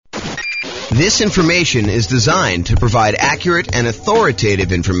This information is designed to provide accurate and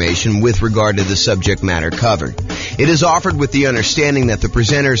authoritative information with regard to the subject matter covered. It is offered with the understanding that the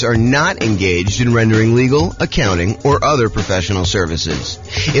presenters are not engaged in rendering legal, accounting, or other professional services.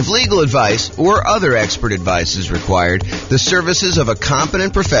 If legal advice or other expert advice is required, the services of a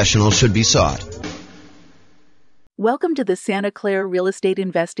competent professional should be sought. Welcome to the Santa Clara Real Estate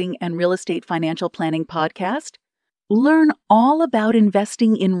Investing and Real Estate Financial Planning Podcast. Learn all about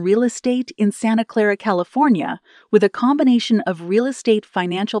investing in real estate in Santa Clara, California, with a combination of real estate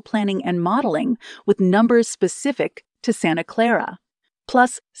financial planning and modeling with numbers specific to Santa Clara,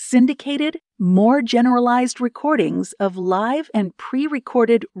 plus syndicated, more generalized recordings of live and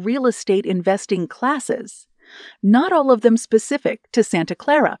pre-recorded real estate investing classes, not all of them specific to Santa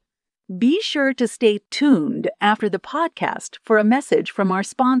Clara. Be sure to stay tuned after the podcast for a message from our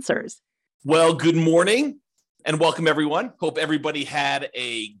sponsors. Well, good morning. And welcome, everyone. Hope everybody had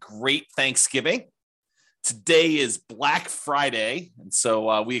a great Thanksgiving. Today is Black Friday, and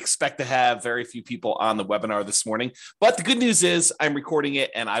so we expect to have very few people on the webinar this morning. But the good news is I'm recording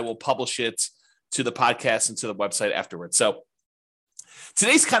it, and I will publish it to the podcast and to the website afterwards. So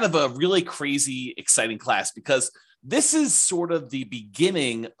today's kind of a really crazy, exciting class because this is sort of the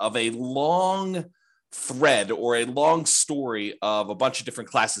beginning of a long thread or a long story of a bunch of different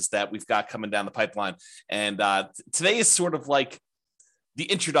classes that we've got coming down the pipeline. And today is sort of like the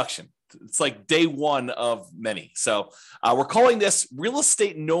introduction. It's like day one of many. So we're calling this Real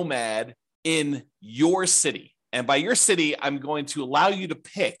Estate Nomad in Your City. And by your city, I'm going to allow you to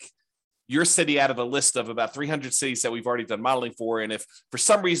pick your city out of a list of about 300 cities that we've already done modeling for. And if for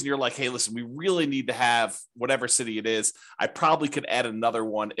some reason you're like, hey, listen, we really need to have whatever city it is, I probably could add another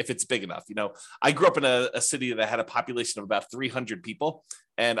one if it's big enough. You know, I grew up in a city that had a population of about 300 people.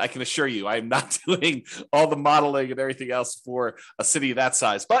 And I can assure you, I'm not doing all the modeling and everything else for a city that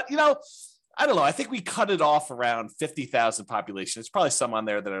size. But, you know, I don't know. I think we cut it off around 50,000 population. There's probably some on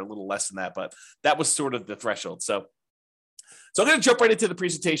there that are a little less than that, but that was sort of the threshold. So I'm going to jump right into the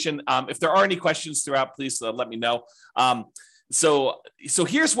presentation. If there are any questions throughout, please let me know. So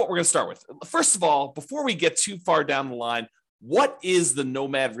here's what we're going to start with. First of all, before we get too far down the line, what is the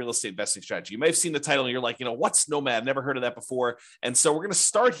Nomad real estate investing strategy? You may have seen the title and you're like, what's Nomad? Never heard of that before. And so we're going to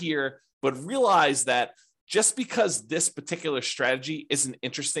start here, but realize that just because this particular strategy isn't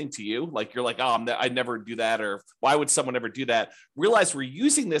interesting to you, like you're like, oh, I'd never do that, or why would someone ever do that? Realize we're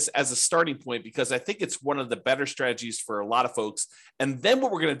using this as a starting point because I think it's one of the better strategies for a lot of folks. And then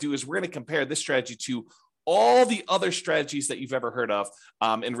what we're going to do is we're going to compare this strategy to all the other strategies that you've ever heard of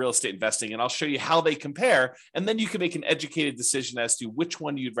in real estate investing. And I'll show you how they compare. And then you can make an educated decision as to which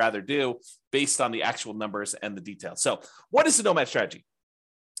one you'd rather do based on the actual numbers and the details. So what is the Nomad strategy?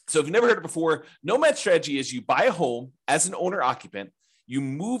 So if you've never heard it before, Nomad strategy is you buy a home as an owner occupant, you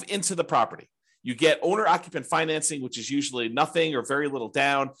move into the property, you get owner occupant financing, which is usually nothing or very little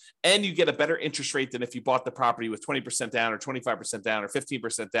down, and you get a better interest rate than if you bought the property with 20% down or 25% down or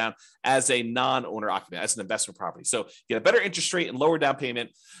 15% down as a non-owner occupant, as an investment property. So you get a better interest rate and lower down payment,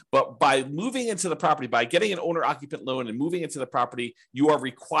 but by moving into the property, by getting an owner occupant loan and moving into the property, you are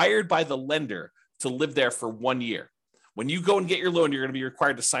required by the lender to live there for 1 year. When you go and get your loan, you're going to be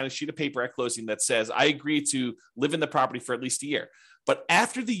required to sign a sheet of paper at closing that says, I agree to live in the property for at least a year. But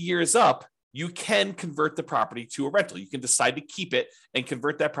after the year is up, you can convert the property to a rental. You can decide to keep it and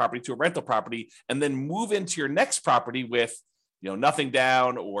convert that property to a rental property and then move into your next property with, nothing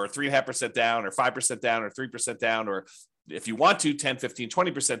down or 3.5% down or 5% down or 3% down, or if you want to, 10, 15,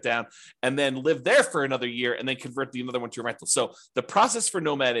 20% down, and then live there for another year and then convert the another one to a rental. So the process for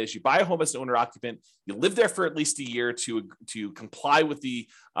Nomad is you buy a home as an owner occupant, you live there for at least a year to comply with the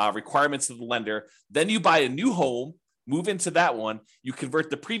requirements of the lender. Then you buy a new home, move into that one, you convert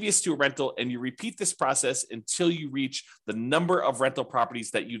the previous to a rental, and you repeat this process until you reach the number of rental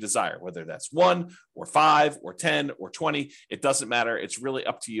properties that you desire, whether that's 1 or 5 or 10 or 20, it doesn't matter. It's really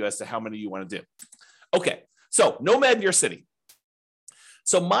up to you as to how many you want to do. Okay. So Nomad in your city.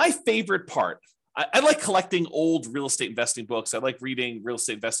 So my favorite part, I like collecting old real estate investing books. I like reading real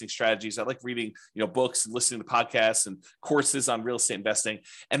estate investing strategies. I like reading, books and listening to podcasts and courses on real estate investing.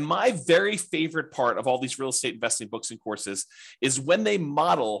 And my very favorite part of all these real estate investing books and courses is when they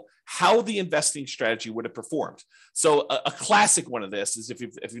model how the investing strategy would have performed. So a classic one of this is if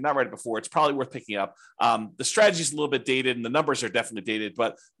you've not read it before, it's probably worth picking up. The strategy is a little bit dated and the numbers are definitely dated,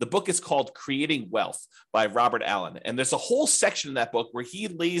 but the book is called Creating Wealth by Robert Allen. And there's a whole section in that book where he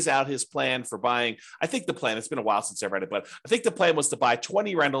lays out his plan for buying. I think the plan, it's been a while since I read it, but I think the plan was to buy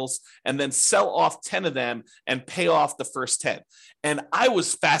 20 rentals and then sell off 10 of them and pay off the first 10. And I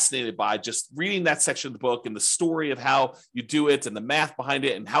was fascinated by just reading that section of the book and the story of how you do it and the math behind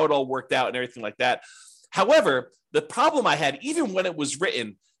it and how it it all worked out and everything like that. However, the problem I had, even when it was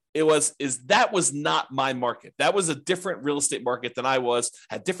written, that was not my market. That was a different real estate market than I was,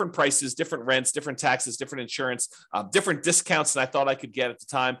 had different prices, different rents, different taxes, different insurance, different discounts than I thought I could get at the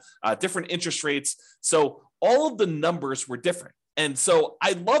time, different interest rates. So all of the numbers were different. And so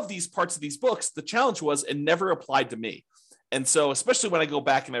I love these parts of these books. The challenge was it never applied to me. And so, especially when I go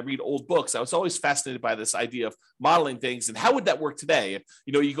back and I read old books, I was always fascinated by this idea of modeling things and how would that work today? If,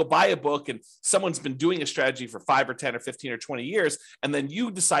 you go buy a book and someone's been doing a strategy for 5 or 10 or 15 or 20 years, and then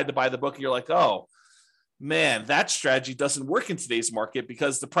you decide to buy the book and you're like, oh, man, that strategy doesn't work in today's market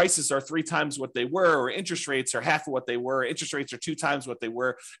because the prices are 3 times what they were, or interest rates are half of what they were. Interest rates are 2 times what they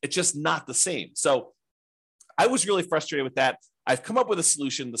were. It's just not the same. So I was really frustrated with that. I've come up with a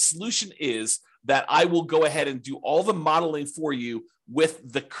solution. The solution is that I will go ahead and do all the modeling for you with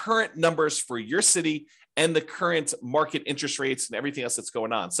the current numbers for your city and the current market interest rates and everything else that's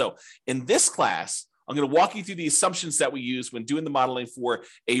going on. So in this class, I'm going to walk you through the assumptions that we use when doing the modeling for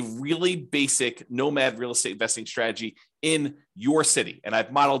a really basic nomad real estate investing strategy in your city. And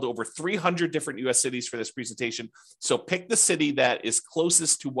I've modeled over 300 different US cities for this presentation. So pick the city that is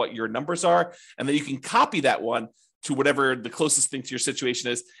closest to what your numbers are, and then you can copy that one to whatever the closest thing to your situation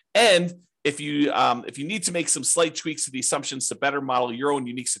is. And if you need to make some slight tweaks to the assumptions to better model your own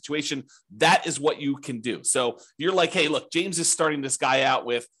unique situation, that is what you can do. So you're like, hey, look, James is starting this guy out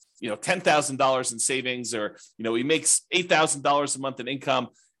with $10,000 in savings, or he makes $8,000 a month in income,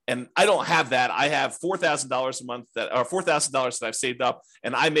 and I don't have that. I have $4,000 a month or $4,000 that I've saved up,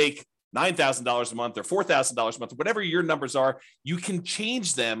 and I make $9,000 a month or $4,000 a month, whatever your numbers are. You can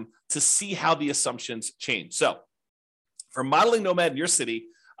change them to see how the assumptions change. So for modeling Nomad in your city,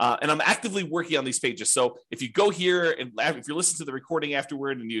 and I'm actively working on these pages. So if you go here and if you're listening to the recording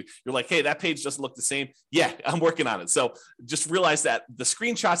afterward and you're like, hey, that page doesn't look the same. Yeah, I'm working on it. So just realize that the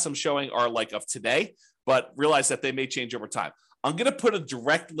screenshots I'm showing are like of today, but realize that they may change over time. I'm going to put a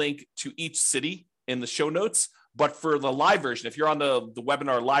direct link to each city in the show notes. But for the live version, if you're on the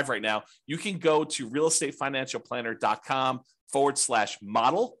webinar live right now, you can go to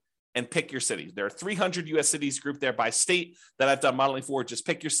realestatefinancialplanner.com/model. and pick your city. There are 300 US cities grouped there by state that I've done modeling for. Just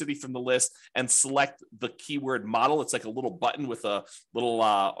pick your city from the list and select the keyword model. It's like a little button with a little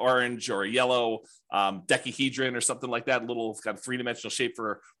orange or yellow decahedron or something like that, a little kind of 3-dimensional shape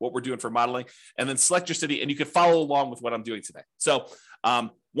for what we're doing for modeling. And then select your city, and you can follow along with what I'm doing today. So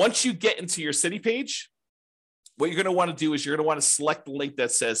once you get into your city page, what you're going to want to do is you're going to want to select the link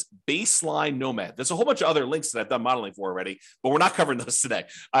that says Baseline Nomad. There's a whole bunch of other links that I've done modeling for already, but we're not covering those today.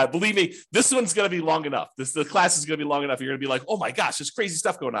 Believe me, this one's going to be long enough. The class is going to be long enough. You're going to be like, oh my gosh, there's crazy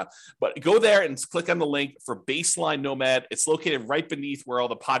stuff going on. But go there and click on the link for Baseline Nomad. It's located right beneath where all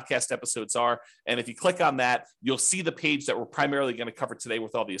the podcast episodes are. And if you click on that, you'll see the page that we're primarily going to cover today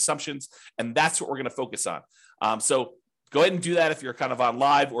with all the assumptions. And that's what we're going to focus on. So go ahead and do that if you're kind of on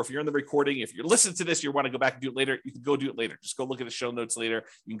live, or if you're in the recording. If you're listening to this, you want to go back and do it later, you can go do it later. Just go look at the show notes later.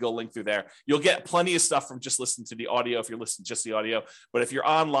 You can go link through there. You'll get plenty of stuff from just listening to the audio if you're listening to just the audio. But if you're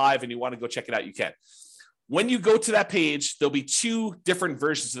on live and you want to go check it out, you can. When you go to that page, there'll be 2 different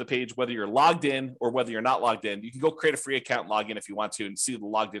versions of the page, whether you're logged in or whether you're not logged in. You can go create a free account and log in if you want to and see the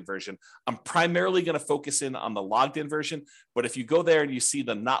logged in version. I'm primarily going to focus in on the logged in version, but if you go there and you see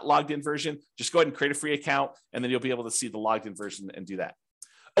the not logged in version, just go ahead and create a free account, and then you'll be able to see the logged in version and do that.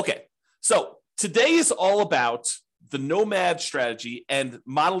 Okay, so today is all about the Nomad strategy and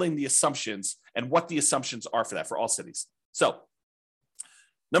modeling the assumptions and what the assumptions are for that for all cities. So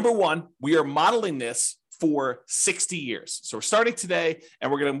number 1, we are modeling this for 60 years. So we're starting today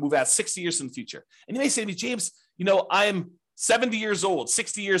and we're going to move out 60 years in the future. And you may say to me, James, I'm 70 years old.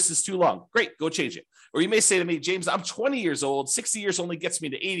 60 years is too long. Great, go change it. Or you may say to me, James, I'm 20 years old. 60 years only gets me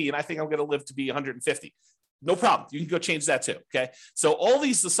to 80, and I think I'm going to live to be 150. No problem. You can go change that too. Okay. So all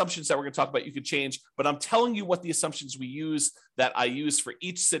these assumptions that we're going to talk about, you can change, but I'm telling you what the assumptions we use that I use for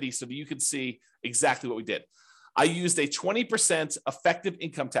each city so that you can see exactly what we did. I used a 20% effective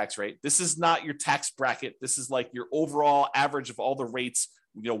income tax rate. This is not your tax bracket. This is like your overall average of all the rates,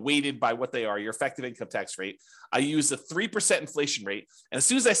 weighted by what they are, your effective income tax rate. I used a 3% inflation rate. And as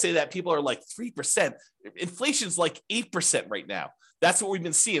soon as I say that, people are like, 3%? Inflation's like 8% right now. That's what we've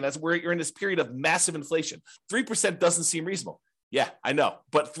been seeing. That's where you're in this period of massive inflation. 3% doesn't seem reasonable. Yeah, I know.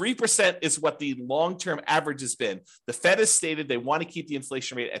 But 3% is what the long-term average has been. The Fed has stated they want to keep the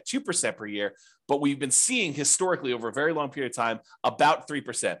inflation rate at 2% per year, but we've been seeing historically over a very long period of time about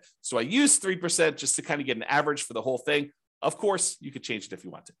 3%. So I used 3% just to kind of get an average for the whole thing. Of course, you could change it if you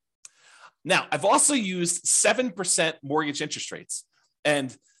want to. Now, I've also used 7% mortgage interest rates.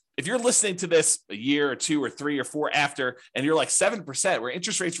 And if you're listening to this a year or 2 or 3 or 4 after, and you're like 7%, were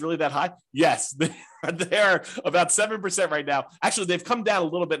interest rates really that high? Yes, they are about 7% right now. Actually, they've come down a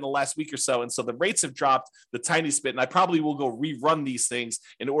little bit in the last week or so. And so the rates have dropped the tiniest bit. And I probably will go rerun these things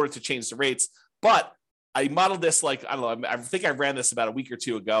in order to change the rates. But I modeled this like, I don't know, I think I ran this about a week or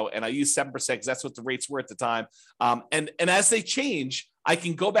 2 ago, and I used 7% because that's what the rates were at the time. And as they change, I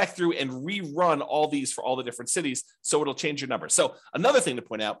can go back through and rerun all these for all the different cities, so it'll change your number. So another thing to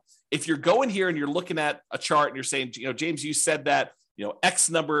point out, if you're going here and you're looking at a chart and you're saying, James, you said that, X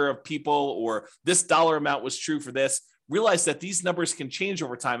number of people or this dollar amount was true for this, realize that these numbers can change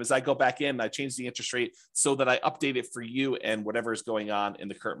over time as I go back in and I change the interest rate so that I update it for you and whatever is going on in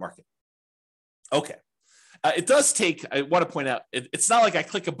the current market. Okay. It does take, I want to point out, it's not like I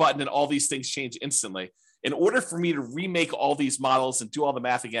click a button and all these things change instantly. In order for me to remake all these models and do all the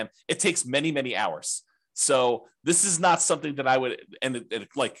math again, it takes many, many hours. So this is not something that I would, and it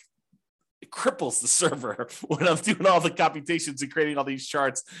cripples the server when I'm doing all the computations and creating all these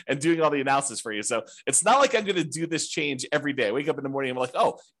charts and doing all the analysis for you. So it's not like I'm going to do this change every day. I wake up in the morning and I'm like,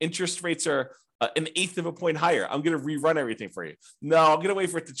 oh, interest rates are an eighth of a point higher. I'm going to rerun everything for you. No, I'm going to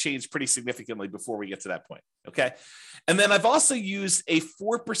wait for it to change pretty significantly before we get to that point. Okay. And then I've also used a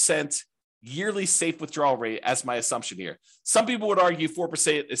 4% yearly safe withdrawal rate as my assumption here. Some people would argue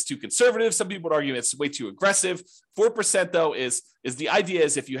 4% is too conservative. Some people would argue it's way too aggressive. 4% though is the idea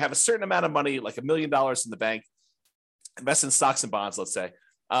is if you have a certain amount of money, like $1 million in the bank, invest in stocks and bonds, let's say,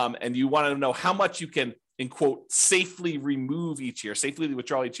 and you want to know how much you can, in quote, safely remove each year, safely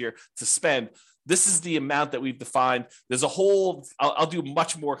withdraw each year to spend. This is the amount that we've defined. There's a whole, I'll do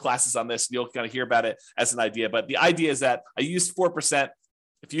much more classes on this and you'll kind of hear about it as an idea. But the idea is that I used 4%.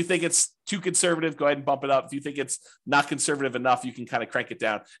 If you think it's too conservative, go ahead and bump it up. If you think it's not conservative enough, you can kind of crank it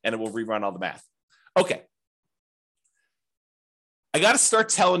down and it will rerun all the math. Okay. I got to start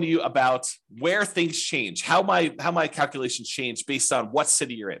telling you about where things change, how my calculations change based on what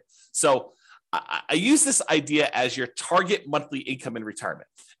city you're in. So I use this idea as your target monthly income in retirement.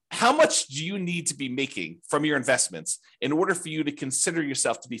 How much do you need to be making from your investments in order for you to consider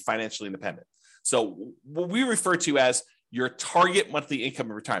yourself to be financially independent? So what we refer to as your target monthly income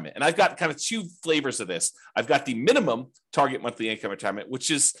in retirement. And I've got kind of 2 flavors of this. I've got the minimum target monthly income in retirement,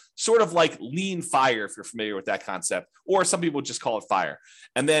 which is sort of like lean fire, if you're familiar with that concept, or some people just call it fire.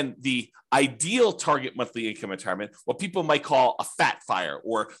 And then the ideal target monthly income in retirement, what people might call a fat fire,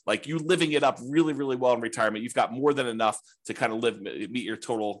 or like you living it up really, really well in retirement. You've got more than enough to kind of meet your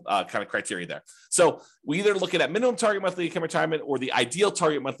total kind of criteria there. So we either looking at minimum target monthly income retirement or the ideal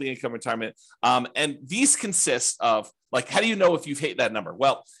target monthly income retirement. And these consist of, like, how do you know if you've hit that number?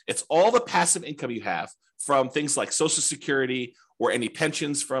 Well, it's all the passive income you have from things like Social Security or any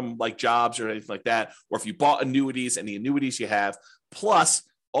pensions from like jobs or anything like that, or if you bought annuities and the annuities you have, plus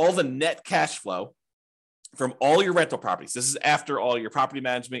all the net cash flow from all your rental properties. This is after all your property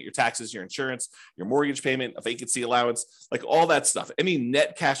management, your taxes, your insurance, your mortgage payment, a vacancy allowance, like all that stuff. Any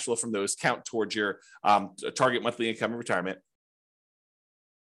net cash flow from those count towards your target monthly income in retirement.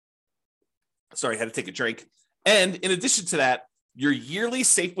 Sorry, I had to take a drink. And in addition to that, your yearly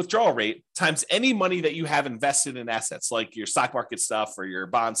safe withdrawal rate times any money that you have invested in assets, like your stock market stuff or your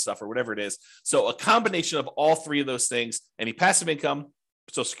bond stuff or whatever it is. So a combination of all 3 of those things, any passive income,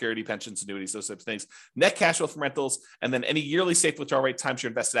 Social Security, pensions, annuities, those types of things, net cash flow from rentals, and then any yearly safe withdrawal rate times your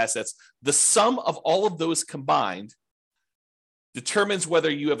invested assets. The sum of all of those combined determines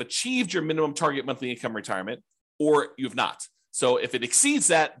whether you have achieved your minimum target monthly income retirement or you have not. So if it exceeds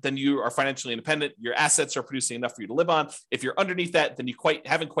that, then you are financially independent. Your assets are producing enough for you to live on. If you're underneath that, then you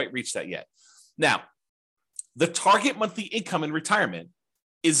haven't quite reached that yet. Now, the target monthly income in retirement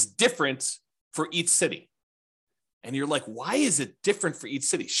is different for each city. And you're like, why is it different for each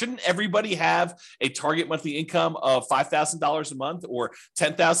city? Shouldn't everybody have a target monthly income of $5,000 a month or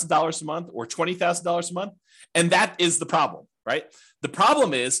 $10,000 a month or $20,000 a month? And that is the problem, right? The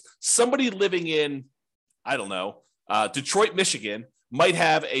problem is somebody living in, I don't know, Detroit, Michigan might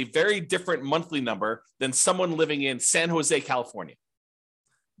have a very different monthly number than someone living in San Jose, California.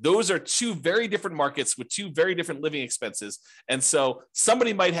 Those are 2 very different markets with 2 very different living expenses. And so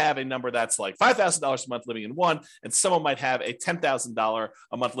somebody might have a number that's like $5,000 a month living in one, and someone might have a $10,000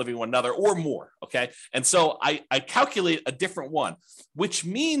 a month living in another or more. Okay. And so I calculate a different one, which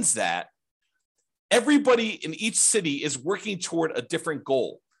means that everybody in each city is working toward a different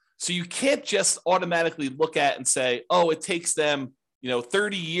goal. So you can't just automatically look at and say, oh, it takes them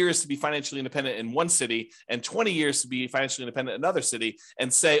 30 years to be financially independent in one city and 20 years to be financially independent in another city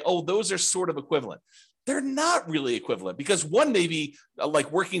and say, oh, those are sort of equivalent. they're not really equivalent, because one may be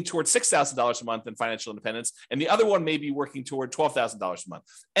like working towards $6,000 a month in financial independence, and the other one may be working toward $12,000 a month.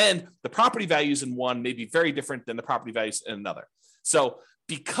 And the property values in one may be very different than the property values in another. So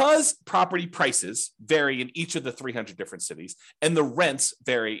because property prices vary in each of the 300 different cities, and the rents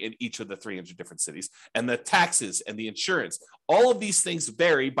vary in each of the 300 different cities, and the taxes and the insurance, all of these things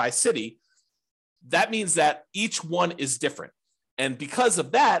vary by city, that means that each one is different. And because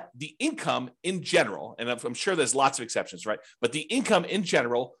of that, the income in general, and I'm sure there's lots of exceptions, right? But the income in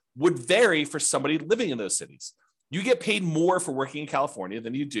general would vary for somebody living in those cities. You get paid more for working in California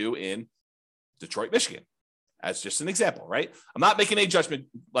than you do in Detroit, Michigan, as just an example, right? I'm not making any judgment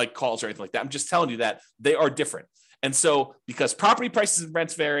like calls or anything like that. I'm just telling you that they are different. And so because property prices and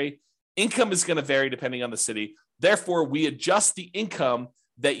rents vary, income is going to vary depending on the city. Therefore, we adjust the income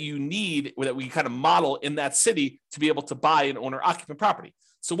that you need, or that we kind of model in that city to be able to buy an owner-occupant property.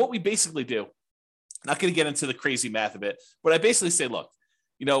 So what we basically do, not going to get into the crazy math of it, but I basically say, look,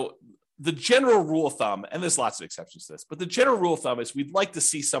 the general rule of thumb, and there's lots of exceptions to this, but the general rule of thumb is we'd like to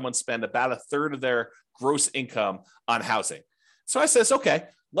see someone spend about a third of their gross income on housing. So I says, okay,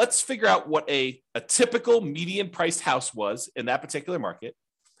 let's figure out what a typical median priced house was in that particular market,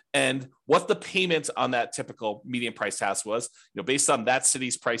 and what the payment on that typical median priced house was, based on that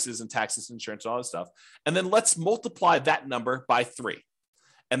city's prices and taxes, insurance, and all that stuff. And then let's multiply that number by 3.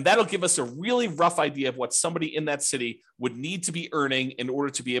 And that'll give us a really rough idea of what somebody in that city would need to be earning in order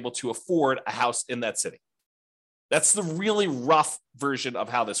to be able to afford a house in that city. That's the really rough version of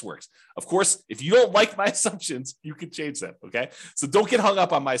how this works. Of course, if you don't like my assumptions, you can change them, okay? So don't get hung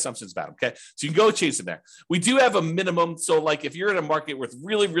up on my assumptions about them, okay? So you can go change them there. We do have a minimum. So like if you're in a market with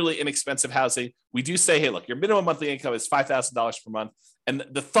really, really inexpensive housing, we do say, hey, look, your minimum monthly income is $5,000 per month. And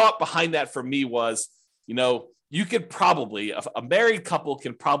the thought behind that for me was, you could probably, a married couple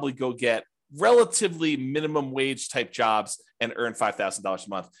can probably go get relatively minimum wage type jobs and earn $5,000 a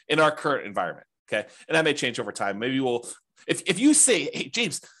month in our current environment. Okay. And that may change over time. Maybe if you say, hey,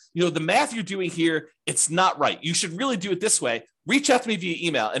 James, the math you're doing here, it's not right. You should really do it this way. Reach out to me via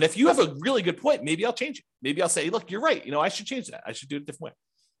email. And if you have a really good point, maybe I'll change it. Maybe I'll say, look, you're right. I should change that. I should do it a different way.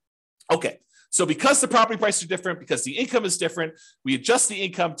 Okay. So because the property prices are different, because the income is different, we adjust the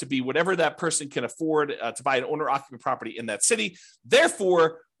income to be whatever that person can afford to buy an owner-occupant property in that city.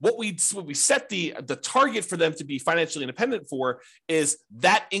 Therefore, what we set the target for them to be financially independent for is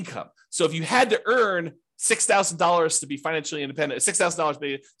that income. So if you had to earn $6,000 to be financially independent, $6,000 to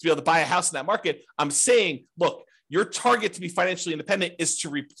be able to buy a house in that market, I'm saying, look, your target to be financially independent is to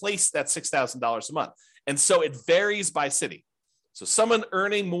replace that $6,000 a month. And so it varies by city. So someone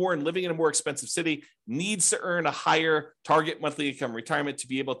earning more and living in a more expensive city needs to earn a higher target monthly income retirement to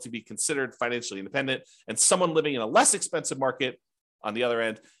be able to be considered financially independent. And someone living in a less expensive market, on the other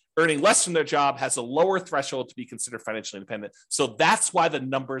end, earning less from their job, has a lower threshold to be considered financially independent. So that's why the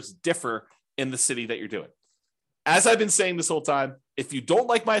numbers differ in the city that you're doing. As I've been saying this whole time, if you don't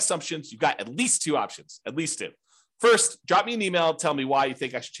like my assumptions, you've got at least 2 options, at least 2. First, drop me an email, tell me why you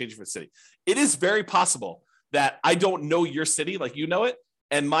think I should change it for the city. It is very possible that I don't know your city like you know it,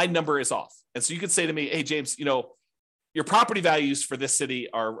 and my number is off. And so you could say to me, hey, James, your property values for this city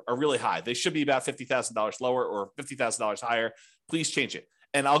are really high. They should be about $50,000 lower or $50,000 higher. Please change it.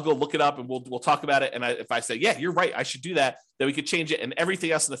 And I'll go look it up and we'll talk about it. And if I say, yeah, you're right, I should do that, then we could change it. And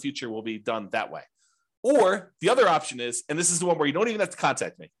everything else in the future will be done that way. Or the other option is, and this is the one where you don't even have to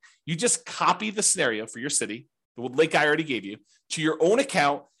contact me. You just copy the scenario for your city, the link I already gave you, to your own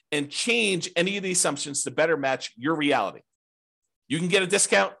account and change any of the assumptions to better match your reality. You can get a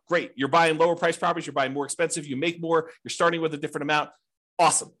discount. Great. You're buying lower price properties. You're buying more expensive. You make more. You're starting with a different amount.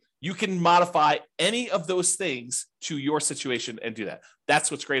 Awesome. You can modify any of those things to your situation and do that. That's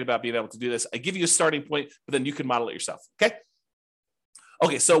what's great about being able to do this. I give you a starting point, but then you can model it yourself. Okay.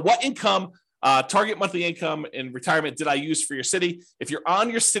 So what income, target monthly income and retirement did I use for your city? If you're on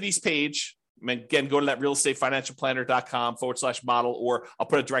your city's page, again, go to that realestatefinancialplanner.com/model, or I'll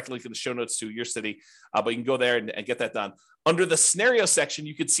put a direct link in the show notes to your city, but you can go there and get that done. Under the scenario section,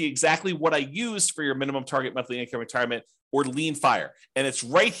 you can see exactly what I used for your minimum target monthly income retirement or lean fire. And it's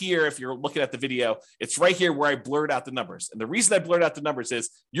right here. If you're looking at the video, it's right here where I blurred out the numbers. And the reason I blurred out the numbers is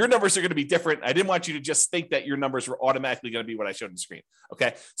your numbers are going to be different. I didn't want you to just think that your numbers were automatically going to be what I showed on the screen.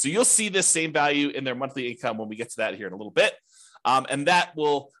 Okay. So you'll see this same value in their monthly income when we get to that here in a little bit. And that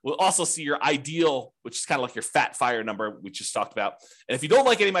we'll also see your ideal, which is kind of like your fat fire number we just talked about. And if you don't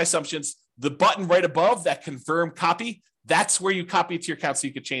like any of my assumptions, the button right above that confirm copy, that's where you copy it to your account so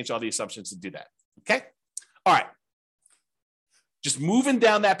you could change all the assumptions and do that. Okay. All right. Just moving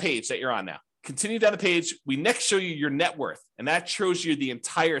down that page that you're on now. continue down the page. We next show you your net worth, and that shows you the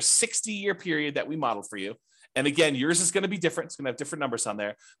entire 60-year period that we modeled for you. And again, yours is going to be different. It's going to have different numbers on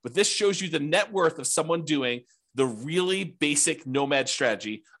there, but this shows you the net worth of someone doing the really basic Nomad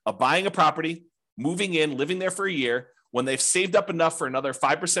strategy of buying a property, moving in, living there for a year. When they've saved up enough for another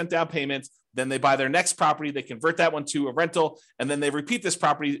 5% down payment, then they buy their next property. They convert that one to a rental, and then they repeat this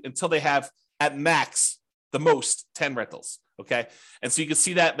property until they have at max the most 10 rentals. Okay. And so you can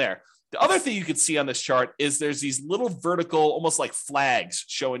see that there. The other thing you can see on this chart is there's these little vertical, almost like flags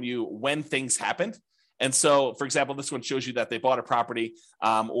showing you when things happened. And so, for example, this one shows you that they bought a property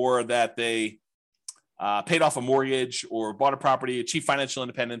or that they paid off a mortgage or bought a property, achieved financial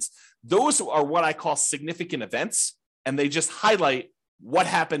independence. Those are what I call significant events. And they just highlight what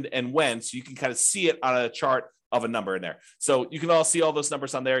happened and when. So you can kind of see it on a chart of a number in there. So you can all see all those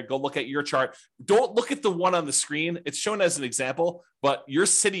numbers on there. Go look at your chart. Don't look at the one on the screen. It's shown as an example, but your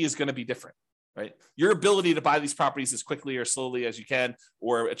city is going to be different, right? Your ability to buy these properties as quickly or slowly as you can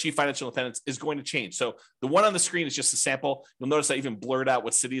or achieve financial independence is going to change. So the one on the screen is just a sample. You'll notice I even blurred out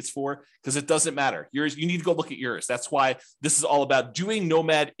what city it's for because it doesn't matter. Yours, you need to go look at yours. That's why this is all about doing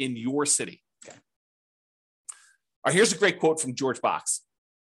Nomad in your city. Okay. All right, here's a great quote from George Box.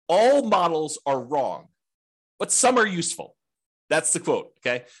 All models are wrong, but some are useful. That's the quote,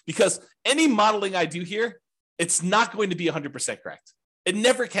 okay? Because any modeling I do here, it's not going to be 100% correct. It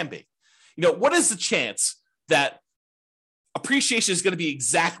never can be. You know, what is the chance that appreciation is going to be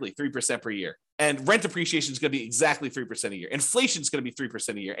exactly 3% per year and rent appreciation is going to be exactly 3% a year? Inflation is going to be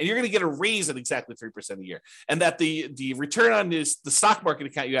 3% a year, and you're going to get a raise at exactly 3% a year, and that the return on the stock market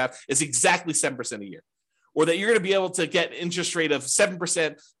account you have is exactly 7% a year, or that you're going to be able to get interest rate of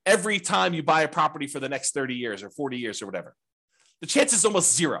 7% every time you buy a property for the next 30 years or 40 years or whatever. The chance is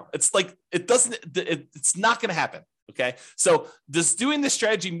almost zero. It's like, it's not going to happen. Okay. So does doing this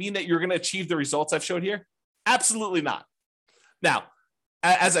strategy mean that you're going to achieve the results I've showed here? Absolutely not. Now,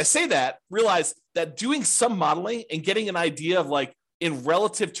 as I say that, realize that doing some modeling and getting an idea of like, in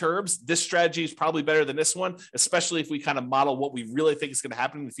relative terms, this strategy is probably better than this one, especially if we kind of model what we really think is going to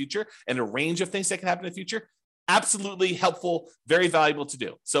happen in the future and a range of things that can happen in the future. Absolutely helpful, very valuable to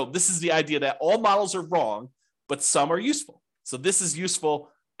do. So this is the idea that all models are wrong, but some are useful. So this is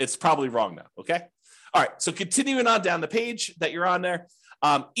useful. It's probably wrong now. Okay. All right. So continuing on down the page that you're on there,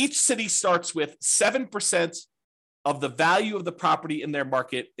 each city starts with 7% of the value of the property in their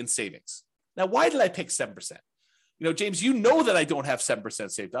market in savings. Now, why did I pick 7%? You know, James, you know that I don't have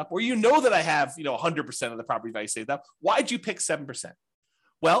 7% saved up, or you know that I have, 100% of the property value saved up. Why'd you pick 7%?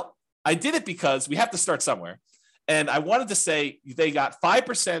 Well, I did it because we have to start somewhere. And I wanted to say they got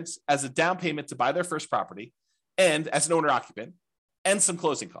 5% as a down payment to buy their first property and as an owner occupant and some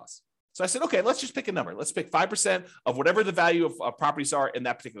closing costs. So I said, okay, let's just pick a number. Let's pick 5% of whatever the value of properties are in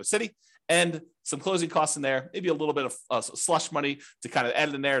that particular city and some closing costs in there, maybe a little bit of slush money to kind of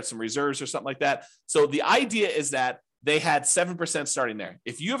add in there, some reserves or something like that. So the idea is that they had 7% starting there.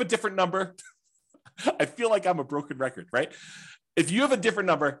 If you have a different number, I feel like I'm a broken record, right? If you have a different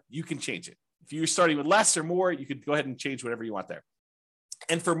number, you can change it. If you're starting with less or more, you could go ahead and change whatever you want there.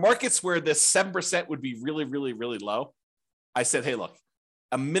 And for markets where this 7% would be really, really, really low, I said, hey, look,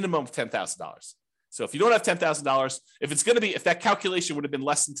 a minimum of $10,000. So if you don't have $10,000, if that calculation would have been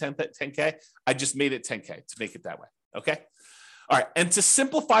less than 10K, I just made it 10K to make it that way. Okay. All right. And to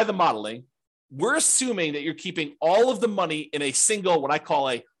simplify the modeling, we're assuming that you're keeping all of the money in a single, what I call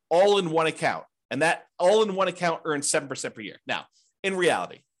a all-in-one account. And that all-in-one account earns 7% per year. Now, in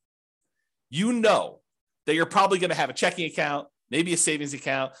reality, you know that you're probably going to have a checking account, maybe a savings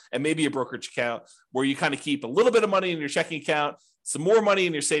account, and maybe a brokerage account where you kind of keep a little bit of money in your checking account, some more money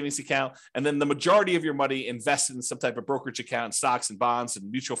in your savings account, and then the majority of your money invested in some type of brokerage account, stocks and bonds and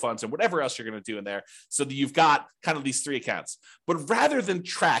mutual funds and whatever else you're going to do in there, so that you've got kind of these three accounts. But rather than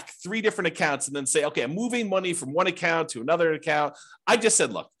track three different accounts and then say, okay, I'm moving money from one account to another account, I just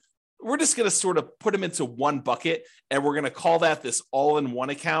said, look, we're just going to sort of put them into one bucket, and we're going to call that this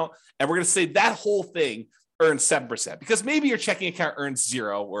all-in-one account, and we're going to say that whole thing earns 7%, because maybe your checking account earns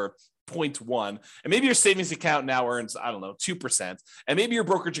 0 or 0.1, and maybe your savings account now earns, 2%, and maybe your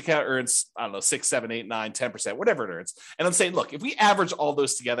brokerage account earns, 6, 7, 8, 9, 10%, whatever it earns. And I'm saying, look, if we average all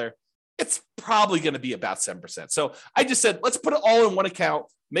those together, it's probably going to be about 7%. So I just said, let's put it all in one account,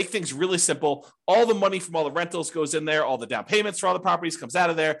 make things really simple. All the money from all the rentals goes in there. All the down payments for all the properties comes out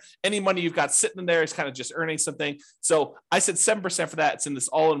of there. Any money you've got sitting in there is kind of just earning something. So I said 7% for that. It's in this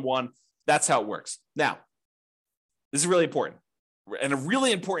all in one. That's how it works. Now, this is really important and a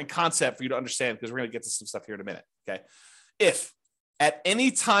really important concept for you to understand, because we're going to get to some stuff here in a minute. Okay. If at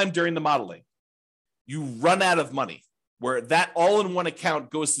any time during the modeling, you run out of money, where that all-in-one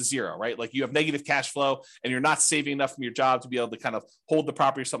account goes to zero, right? Like you have negative cash flow and you're not saving enough from your job to be able to kind of hold the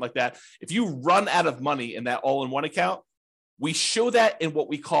property or something like that. If you run out of money in that all-in-one account, we show that in what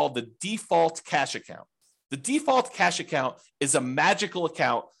we call the default cash account. The default cash account is a magical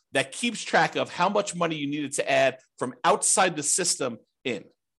account that keeps track of how much money you needed to add from outside the system in,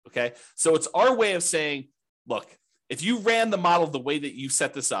 okay? So it's our way of saying, look, if you ran the model the way that you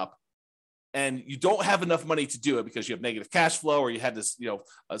set this up and you don't have enough money to do it because you have negative cash flow or you had this,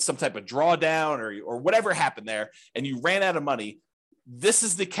 some type of drawdown or whatever happened there and you ran out of money, this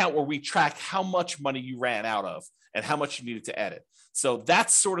is the account where we track how much money you ran out of and how much you needed to add it. So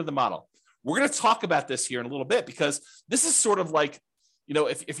that's sort of the model. We're going to talk about this here in a little bit because this is sort of like,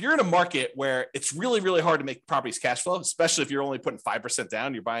 if you're in a market where it's really, really hard to make properties cash flow, especially if you're only putting 5%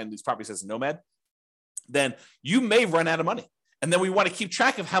 down, you're buying these properties as a Nomad, then you may run out of money. And then we want to keep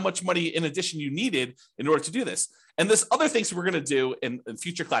track of how much money in addition you needed in order to do this. And there's other things we're going to do in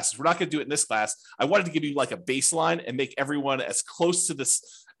future classes. We're not going to do it in this class. I wanted to give you like a baseline and make everyone as close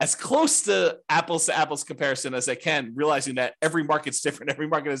to apples comparison as I can, realizing that every market's different. Every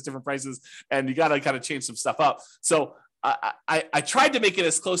market has different prices and you got to kind of change some stuff up. So I tried to make it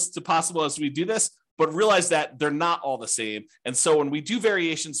as close to possible as we do this, but realize that they're not all the same. And so when we do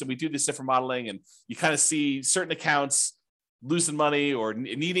variations and we do this different modeling and you kind of see certain accounts losing money or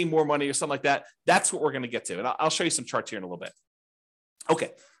needing more money or something like that, that's what we're going to get to. And I'll show you some charts here in a little bit. Okay,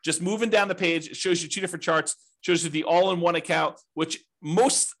 just moving down the page, it shows you two different charts, shows you the all-in-one account, which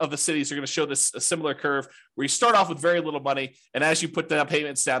most of the cities are going to show this a similar curve where you start off with very little money. And as you put down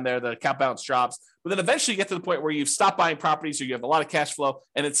payments down there, the account balance drops. But then eventually you get to the point where you've stopped buying properties or you have a lot of cash flow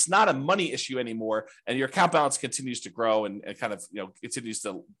and it's not a money issue anymore. And your account balance continues to grow and kind of, continues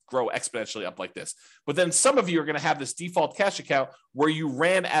to grow exponentially up like this. But then some of you are going to have this default cash account where you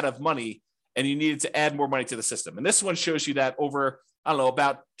ran out of money and you needed to add more money to the system. And this one shows you that over,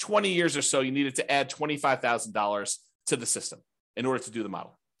 about 20 years or so, you needed to add $25,000 to the system in order to do the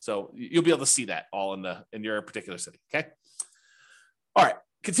model. So you'll be able to see that all in your particular city. Okay. All right.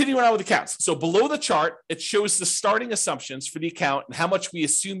 Continuing on with accounts. So below the chart, it shows the starting assumptions for the account and how much we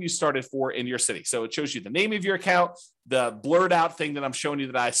assume you started for in your city. So it shows you the name of your account. The blurred out thing that I'm showing you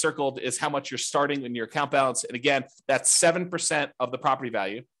that I circled is how much you're starting in your account balance. And again, that's 7% of the property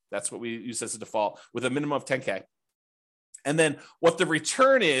value. That's what we use as a default with a minimum of 10K. And then what the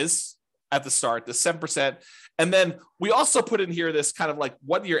return is at the start, the 7%. And then we also put in here this kind of like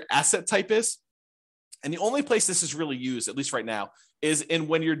what your asset type is. And the only place this is really used, at least right now, is in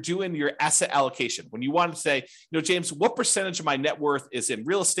when you're doing your asset allocation. When you want to say, James, what percentage of my net worth is in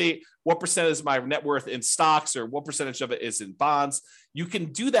real estate? What percentage of my net worth in stocks? Or what percentage of it is in bonds? You can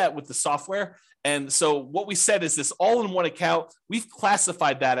do that with the software. And so what we said is this all-in-one account, we've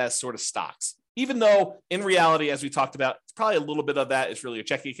classified that as sort of stocks. Even though in reality, as we talked about, it's probably a little bit of that is really your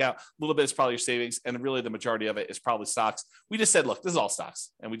checking account, a little bit is probably your savings, and really the majority of it is probably stocks. We just said, look, this is all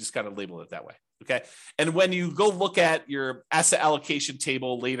stocks, and we just kind of labeled it that way, okay? And when you go look at your asset allocation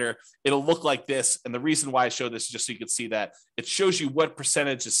table later, it'll look like this, and the reason why I show this is just so you can see that it shows you what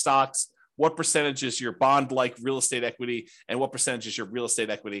percentage is stocks, what percentage is your bond-like real estate equity, and what percentage is your real estate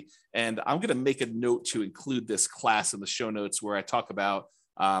equity. And I'm going to make a note to include this class in the show notes where I talk about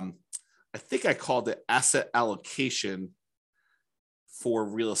I think I called it asset allocation for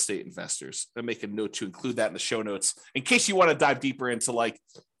real estate investors. I make a note to include that in the show notes in case you want to dive deeper into like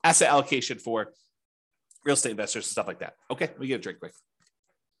asset allocation for real estate investors and stuff like that. Okay, let me get a drink quick.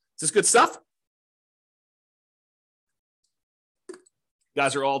 Is this good stuff? You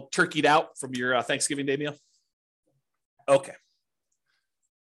guys are all turkeyed out from your Thanksgiving Day meal? Okay.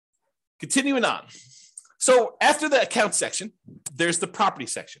 Continuing on. So after the account section, there's the property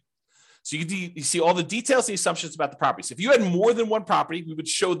section. So you see all the details and the assumptions about the property. So if you had more than one property, we would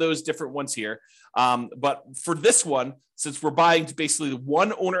show those different ones here. But for this one, since we're buying basically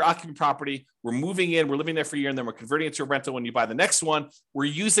one owner-occupant property, we're moving in, we're living there for a year, and then we're converting it to a rental when you buy the next one, we're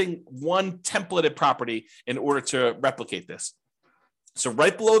using one templated property in order to replicate this. So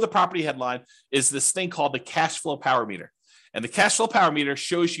right below the property headline is this thing called the cash flow power meter. And the cash flow power meter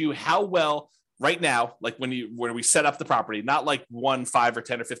shows you how well right now, like when we set up the property, not like 1, 5, or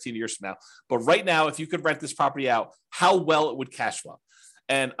 10 or 15 years from now, but right now, if you could rent this property out, how well it would cash flow.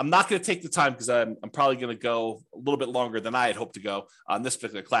 And I'm not going to take the time because I'm probably going to go a little bit longer than I had hoped to go on this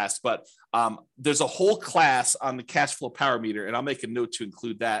particular class. But there's a whole class on the cash flow power meter, and I'll make a note to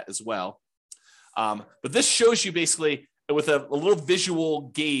include that as well. But this shows you basically with a little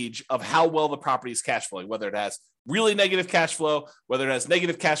visual gauge of how well the property is cash flowing, whether it has really negative cash flow, whether it has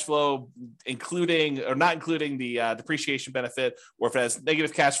negative cash flow, including or not including the depreciation benefit, or if it has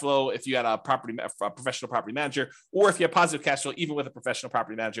negative cash flow, if you had a professional property manager, or if you have positive cash flow, even with a professional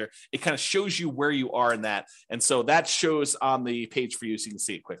property manager, it kind of shows you where you are in that. And so that shows on the page for you so you can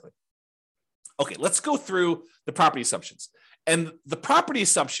see it quickly. Okay, let's go through the property assumptions. And the property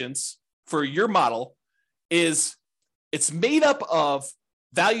assumptions for your model it's made up of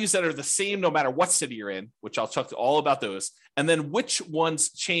values that are the same no matter what city you're in, which I'll talk to all about those, and then which ones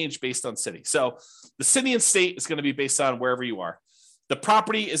change based on city. So the city and state is going to be based on wherever you are. The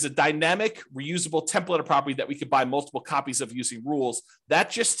property is a dynamic, reusable template of property that we could buy multiple copies of using rules. That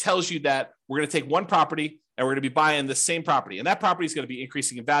just tells you that we're going to take one property and we're going to be buying the same property. And that property is going to be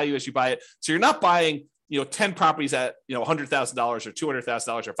increasing in value as you buy it. So you're not buying 10 properties at, $100,000 or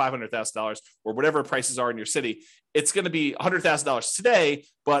 $200,000 or $500,000 or whatever prices are in your city. It's going to be $100,000 today,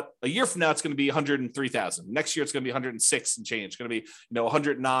 but a year from now, it's going to be $103,000. Next year, it's going to be 106 and change. It's going to be,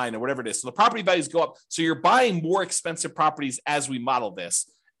 109 or whatever it is. So the property values go up. So you're buying more expensive properties as we model this,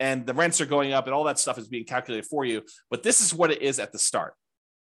 and the rents are going up and all that stuff is being calculated for you. But this is what it is at the start.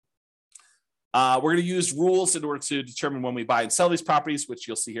 We're going to use rules in order to determine when we buy and sell these properties, which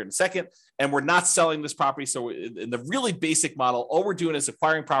you'll see here in a second. And we're not selling this property. So in the really basic model, all we're doing is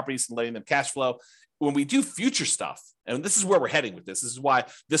acquiring properties and letting them cash flow. When we do future stuff, and this is where we're heading with this, this is why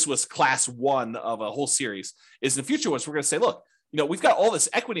this was class one of a whole series, is in the future ones, we're going to say, look, we've got all this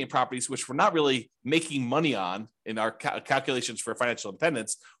equity in properties, which we're not really making money on in our calculations for financial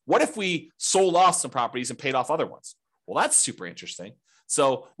independence. What if we sold off some properties and paid off other ones? Well, that's super interesting.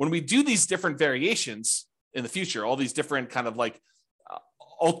 So when we do these different variations in the future, all these different kind of like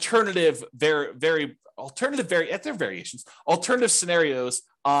alternative scenarios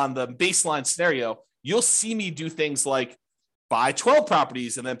on the baseline scenario, you'll see me do things like buy 12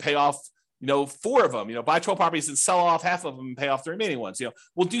 properties and then pay off, 4 of them, buy 12 properties and sell off half of them and pay off the remaining ones.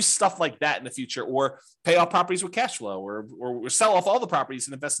 We'll do stuff like that in the future, or pay off properties with cash flow, or sell off all the properties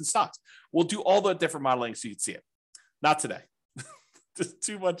and invest in stocks. We'll do all the different modeling so you can see it. Not today. Just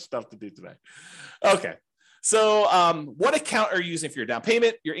too much stuff to do today. Okay. So what account are you using for your down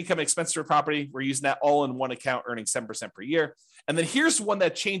payment, your income and expense for property? We're using that all in one account, earning 7% per year. And then here's one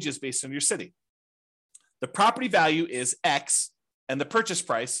that changes based on your city. The property value is X, and the purchase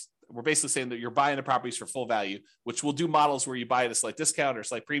price, we're basically saying that you're buying the properties for full value, which we'll do models where you buy at a slight discount or a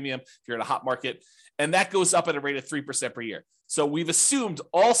slight premium if you're in a hot market. And that goes up at a rate of 3% per year. So we've assumed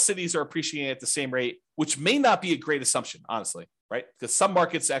all cities are appreciating at the same rate, which may not be a great assumption, honestly, right? Because some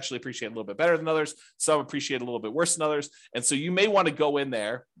markets actually appreciate a little bit better than others. Some appreciate a little bit worse than others. And so you may want to go in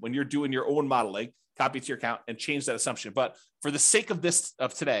there when you're doing your own modeling, copy it to your account and change that assumption. But for the sake of this,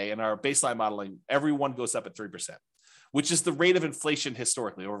 of today and our baseline modeling, everyone goes up at 3%. Which is the rate of inflation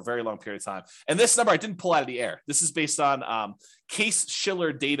historically over a very long period of time. And this number I didn't pull out of the air. This is based on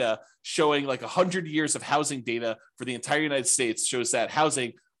Case-Shiller data showing like 100 years of housing data for the entire United States shows that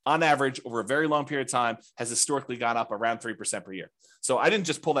housing on average over a very long period of time has historically gone up around 3% per year. So I didn't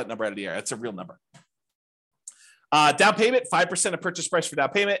just pull that number out of the air. That's a real number. Down payment, 5% of purchase price for down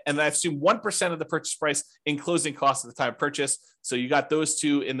payment. And then I assume 1% of the purchase price in closing costs at the time of purchase. So you got those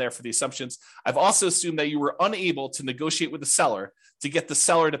two in there for the assumptions. I've also assumed that you were unable to negotiate with the seller to get the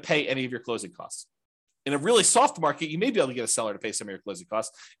seller to pay any of your closing costs. In a really soft market, you may be able to get a seller to pay some of your closing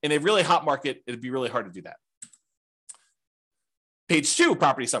costs. In a really hot market, it'd be really hard to do that. Page 2,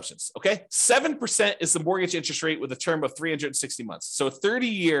 property assumptions. Okay. 7% is the mortgage interest rate with a term of 360 months. So a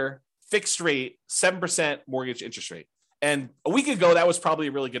 30-year fixed rate, 7% mortgage interest rate. And a week ago, that was probably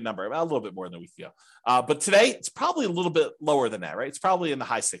a really good number, a little bit more than a week ago. But today, it's probably a little bit lower than that, right? It's probably in the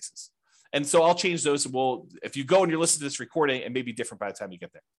high 6s. And so I'll change those. And if you go and you're listening to this recording, it may be different by the time you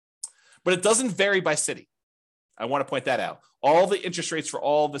get there. But it doesn't vary by city. I want to point that out. All the interest rates for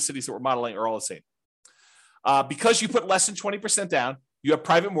all the cities that we're modeling are all the same. Because you put less than 20% down, you have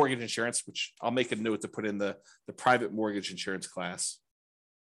private mortgage insurance, which I'll make a note to put in the private mortgage insurance class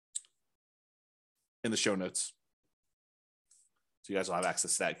in the show notes. So you guys will have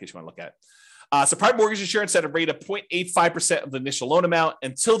access to that in case you want to look at it. So private mortgage insurance at a rate of 0.85% of the initial loan amount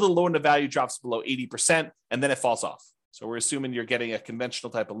until the loan to value drops below 80%, and then it falls off. So we're assuming you're getting a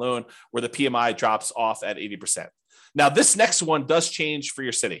conventional type of loan where the PMI drops off at 80%. Now, this next one does change for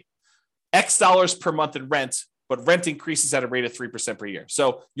your city. X dollars per month in rent, but rent increases at a rate of 3% per year.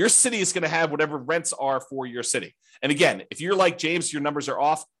 So your city is going to have whatever rents are for your city. And again, if you're like James, your numbers are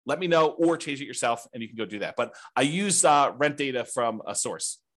off, let me know or change it yourself and you can go do that. But I use rent data from a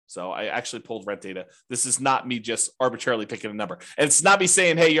source. So I actually pulled rent data. This is not me just arbitrarily picking a number. And it's not me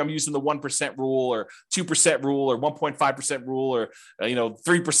saying, hey, I'm using the 1% rule or 2% rule or 1.5% rule or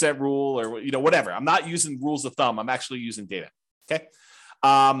 3% rule or whatever. I'm not using rules of thumb. I'm actually using data. Okay.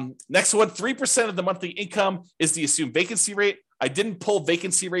 Next one, 3% of the monthly income is the assumed vacancy rate. I didn't pull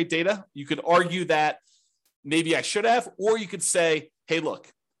vacancy rate data. You could argue that maybe I should have, or you could say, hey, look,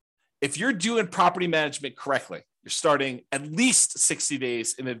 if you're doing property management correctly, you're starting at least 60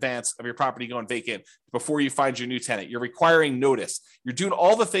 days in advance of your property going vacant before you find your new tenant. You're requiring notice. You're doing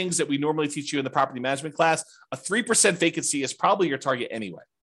all the things that we normally teach you in the property management class. A 3% vacancy is probably your target anyway.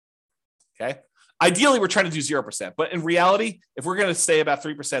 Okay. Ideally, we're trying to do 0%, but in reality, if we're going to stay about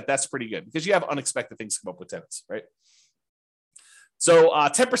 3%, that's pretty good because you have unexpected things come up with tenants, right? So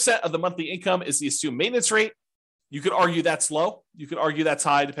 10% of the monthly income is the assumed maintenance rate. You could argue that's low. You could argue that's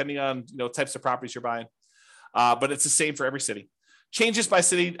high, depending on types of properties you're buying. But it's the same for every city. Changes by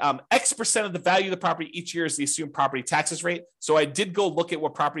city, X% of the value of the property each year is the assumed property taxes rate. So I did go look at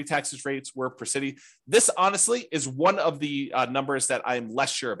what property taxes rates were per city. This honestly is one of the numbers that I'm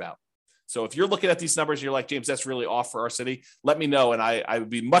less sure about. So if you're looking at these numbers and you're like, James, that's really off for our city, let me know. And I would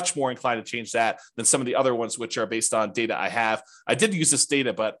be much more inclined to change that than some of the other ones, which are based on data I have. I did use this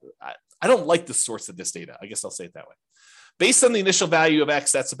data, but I don't like the source of this data. I guess I'll say it that way. Based on the initial value of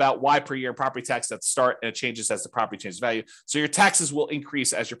X, that's about Y per year in property tax at the start, and it changes as the property changes value. So your taxes will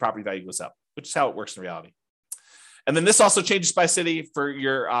increase as your property value goes up, which is how it works in reality. And then this also changes by city for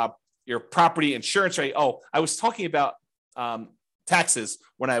your property insurance rate. Oh, I was talking about taxes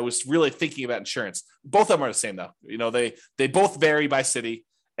when I was really thinking about insurance. Both of them are the same though. They both vary by city,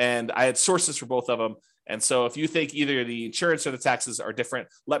 and I had sources for both of them. And so if you think either the insurance or the taxes are different,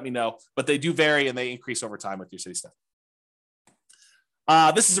 let me know. But they do vary and they increase over time with your city stuff.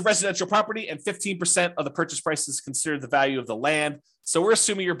 This is a residential property, and 15% of the purchase price is considered the value of the land. So we're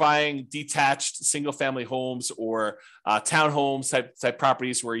assuming you're buying detached single-family homes or townhomes type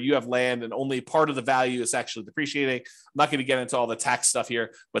properties where you have land and only part of the value is actually depreciating. I'm not going to get into all the tax stuff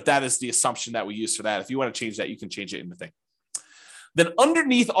here, but that is the assumption that we use for that. If you want to change that, you can change it in the thing. Then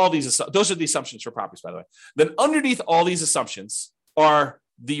underneath all these, those are the assumptions for properties, by the way. Then underneath all these assumptions are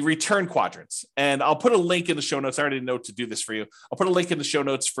the return quadrants. And I'll put a link in the show notes. I already know to do this for you. I'll put a link in the show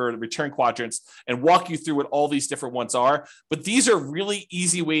notes for the return quadrants and walk you through what all these different ones are. But these are really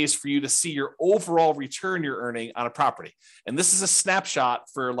easy ways for you to see your overall return you're earning on a property. And this is a snapshot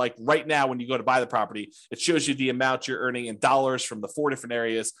for like right now when you go to buy the property. It shows you the amount you're earning in dollars from the 4 different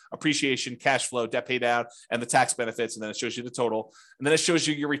areas: appreciation, cash flow, debt pay down, and the tax benefits. And then it shows you the total. And then it shows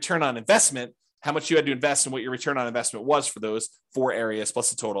you your return on investment, how much you had to invest and what your return on investment was for those 4 areas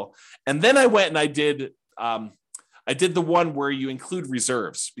plus the total. And then I went and I did the one where you include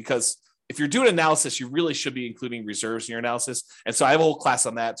reserves, because if you're doing analysis, you really should be including reserves in your analysis. And so I have a whole class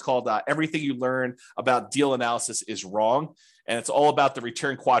on that. It's called Everything You Learn About Deal Analysis is Wrong. And it's all about the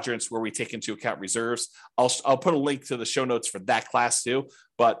return quadrants where we take into account reserves. I'll put a link to the show notes for that class too,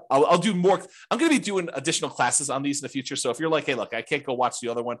 but I'll do more. I'm going to be doing additional classes on these in the future. So if you're like, hey, look, I can't go watch the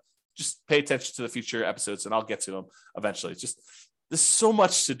other one, just pay attention to the future episodes and I'll get to them eventually. There's so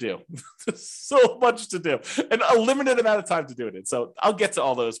much to do. There's so much to do and a limited amount of time to do it. So I'll get to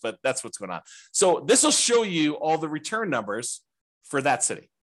all those, but that's what's going on. So this will show you all the return numbers for that city,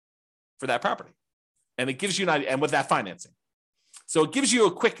 for that property. And it gives you an idea, and with that financing. So it gives you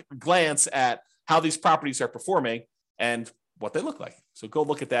a quick glance at how these properties are performing and what they look like. So go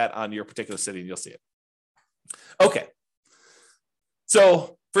look at that on your particular city and you'll see it. Okay.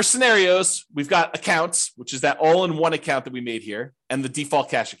 So for scenarios, we've got accounts, which is that all-in-one account that we made here, and the default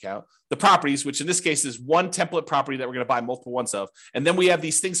cash account. The properties, which in this case is one template property that we're going to buy multiple ones of. And then we have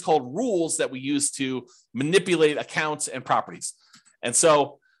these things called rules that we use to manipulate accounts and properties. And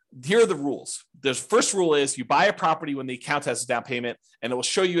so here are the rules. The first rule is you buy a property when the account has a down payment, and it will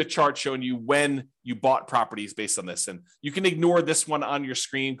show you a chart showing you when you bought properties based on this. And you can ignore this one on your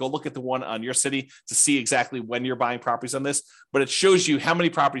screen. Go look at the one on your city to see exactly when you're buying properties on this. But it shows you how many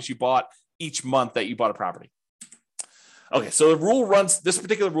properties you bought each month that you bought a property. Okay, so the rule runs, this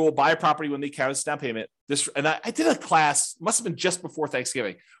particular rule, buy a property when the account is down payment. And I did a class, must have been just before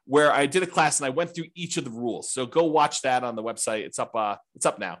Thanksgiving, where I did a class and I went through each of the rules. So go watch that on the website. It's up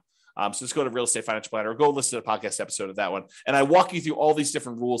now. So just go to Real Estate Financial Planner or go listen to the podcast episode of that one. And I walk you through all these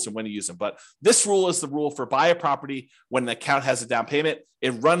different rules and when to use them. But this rule is the rule for buy a property when the account has a down payment.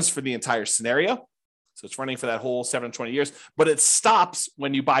 It runs for the entire scenario. So it's running for that whole 7 to 20 years, but it stops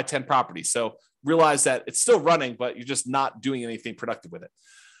when you buy 10 properties. So realize that it's still running, but you're just not doing anything productive with it.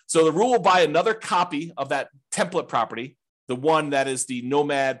 So the rule will buy another copy of that template property, the one that is the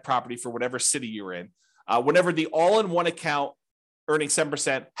Nomad property for whatever city you're in, whenever the all-in-one account earning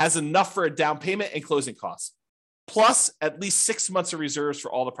 7%, has enough for a down payment and closing costs, plus at least 6 months of reserves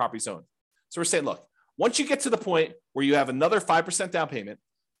for all the properties owned. So we're saying, look, once you get to the point where you have another 5% down payment,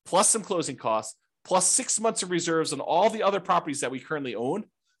 plus some closing costs, plus 6 months of reserves on all the other properties that we currently own,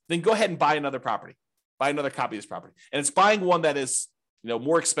 then go ahead and buy another property, buy another copy of this property. And it's buying one that is,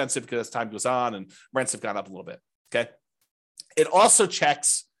 more expensive because as time goes on and rents have gone up a little bit. Okay. It also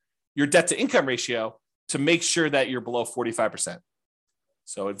checks your debt to income ratio to make sure that you're below 45%.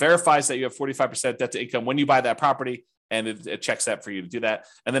 So it verifies that you have 45% debt to income when you buy that property, and it checks that for you to do that.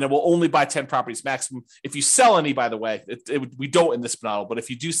 And then it will only buy 10 properties maximum. If you sell any, by the way, we don't in this model, but if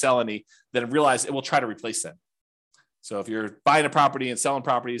you do sell any, then realize it will try to replace them. So if you're buying a property and selling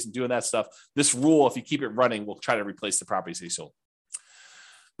properties and doing that stuff, this rule, if you keep it running, will try to replace the properties that you sold.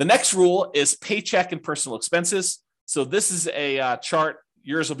 The next rule is paycheck and personal expenses. So this is a chart.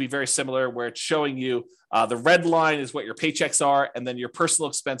 Yours will be very similar, where it's showing you the red line is what your paychecks are, and then your personal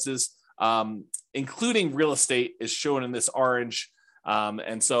expenses, including real estate, is shown in this orange.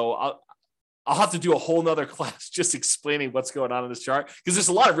 And so I'll have to do a whole nother class just explaining what's going on in this chart, because there's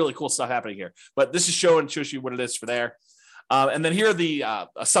a lot of really cool stuff happening here. But this is shows you what it is for there. And then here are the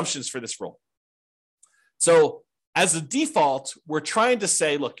assumptions for this rule. So as a default, we're trying to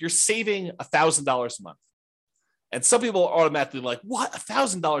say, look, you're saving $1,000 a month. And some people are automatically like, what,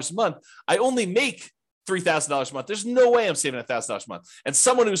 $1,000 a month? I only make $3,000 a month. There's no way I'm saving $1,000 a month. And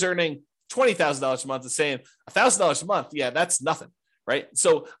someone who's earning $20,000 a month is saying $1,000 a month. Yeah, that's nothing, right?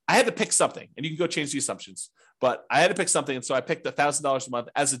 So I had to pick something, and you can go change the assumptions, but I had to pick something. And so I picked $1,000 a month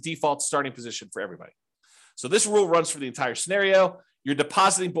as a default starting position for everybody. So this rule runs for the entire scenario. You're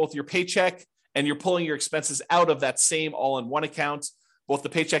depositing both your paycheck and you're pulling your expenses out of that same all-in-one account. Both the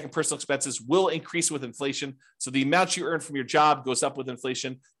paycheck and personal expenses will increase with inflation. So the amount you earn from your job goes up with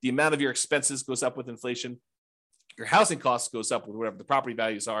inflation. The amount of your expenses goes up with inflation. Your housing costs goes up with whatever the property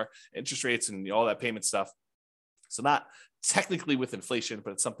values are, interest rates, and all that payment stuff. So not technically with inflation,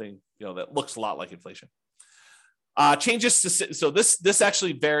 but it's something that looks a lot like inflation. Changes to so this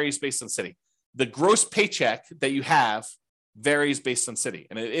actually varies based on city. The gross paycheck that you have varies based on city.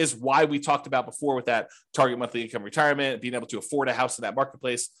 And it is why we talked about before with that target monthly income retirement, being able to afford a house in that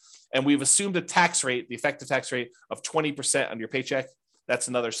marketplace. And we've assumed a tax rate, the effective tax rate of 20% on your paycheck. That's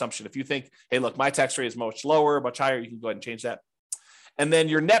another assumption. If you think, hey, look, my tax rate is much lower, much higher, you can go ahead and change that. And then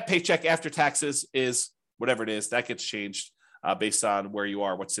your net paycheck after taxes is whatever it is. That gets changed based on where you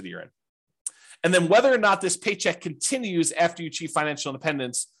are, what city you're in. And then whether or not this paycheck continues after you achieve financial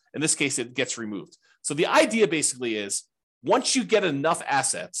independence, in this case, it gets removed. So the idea basically is, once you get enough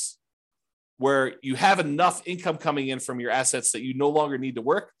assets where you have enough income coming in from your assets that you no longer need to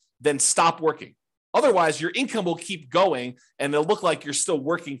work, then stop working. Otherwise, your income will keep going and it'll look like you're still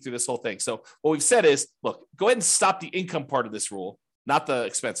working through this whole thing. So what we've said is, look, go ahead and stop the income part of this rule, not the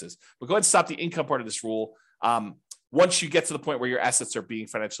expenses, but go ahead and stop the income part of this rule once you get to the point where your assets are being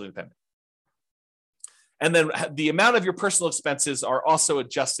financially independent. And then the amount of your personal expenses are also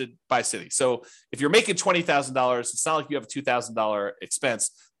adjusted by city. So if you're making $20,000, it's not like you have a $2,000 expense.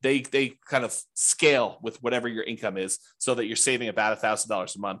 They kind of scale with whatever your income is so that you're saving about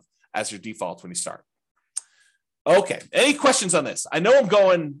 $1,000 a month as your default when you start. Okay, any questions on this? I know I'm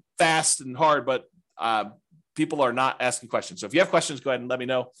going fast and hard, but people are not asking questions. So if you have questions, go ahead and let me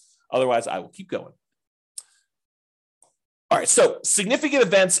know. Otherwise, I will keep going. All right, so significant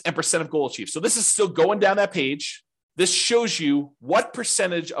events and percent of goal achieved. So this is still going down that page. This shows you what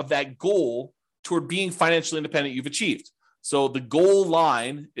percentage of that goal toward being financially independent you've achieved. So the goal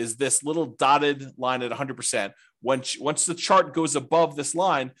line is this little dotted line at 100%. Once the chart goes above this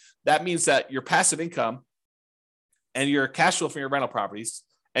line, that means that your passive income and your cash flow from your rental properties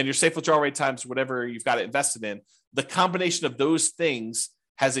and your safe withdrawal rate times whatever you've got it invested in, the combination of those things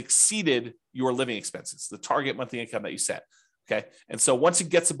has exceeded your living expenses, the target monthly income that you set. Okay. And so once it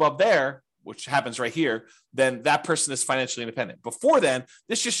gets above there, which happens right here, then that person is financially independent. Before then,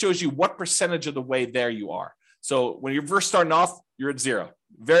 this just shows you what percentage of the way there you are. So when you're first starting off, you're at zero,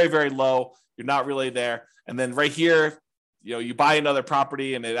 very, very low. You're not really there. And then right here, you buy another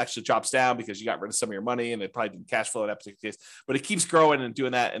property and it actually drops down because you got rid of some of your money and it probably didn't cash flow in that particular case, but it keeps growing and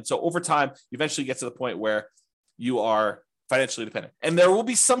doing that. And so over time, you eventually get to the point where you are financially independent. And there will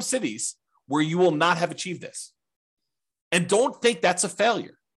be some cities where you will not have achieved this. And don't think that's a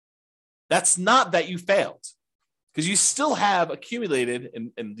failure. That's not that you failed, because you still have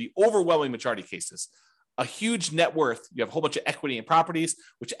accumulated in the overwhelming majority of cases, a huge net worth. You have a whole bunch of equity in properties,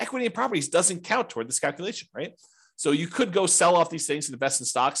 which equity in properties doesn't count toward this calculation, right? So you could go sell off these things and invest in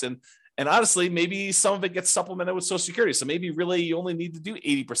stocks. And honestly, maybe some of it gets supplemented with Social Security. So maybe really you only need to do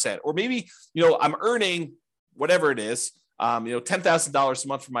 80%, or maybe, I'm earning whatever it is, $10,000 a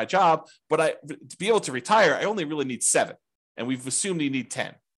month for my job, but to be able to retire, I only really need 7. And we've assumed you need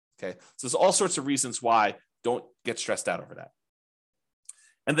 10. Okay. So there's all sorts of reasons why. Don't get stressed out over that.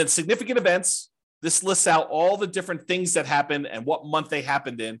 And then significant events. This lists out all the different things that happened and what month they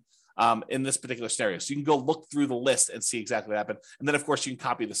happened in this particular scenario. So you can go look through the list and see exactly what happened. And then, of course, you can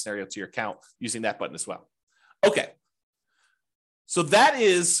copy the scenario to your account using that button as well. Okay. So that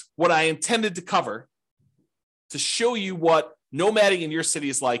is what I intended to cover to show you what nomading in your city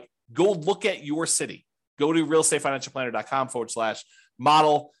is like. Go look at your city. Go to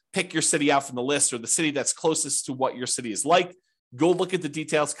realestatefinancialplanner.com/model. Pick your city out from the list or the city that's closest to what your city is like. Go look at the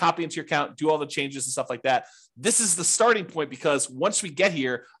details, copy into your account, do all the changes and stuff like that. This is the starting point because once we get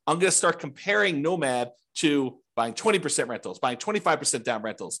here, I'm going to start comparing Nomad to buying 20% rentals, buying 25% down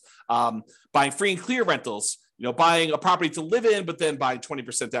rentals, buying free and clear rentals, buying a property to live in, but then buying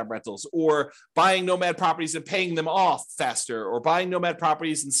 20% down rentals, or buying Nomad properties and paying them off faster, or buying Nomad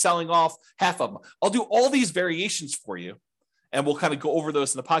properties and selling off half of them. I'll do all these variations for you. And we'll kind of go over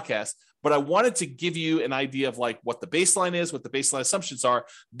those in the podcast. But I wanted to give you an idea of like what the baseline is, what the baseline assumptions are.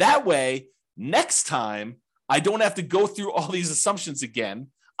 That way, next time, I don't have to go through all these assumptions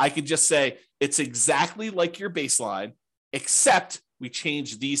again. I can just say it's exactly like your baseline, except we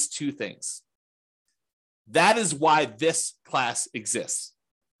change these 2 things. That is why this class exists.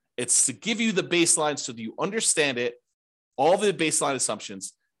 It's to give you the baseline so that you understand it, all the baseline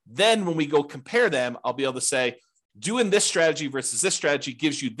assumptions. Then when we go compare them, I'll be able to say, doing this strategy versus this strategy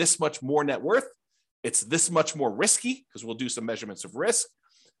gives you this much more net worth. It's this much more risky because we'll do some measurements of risk.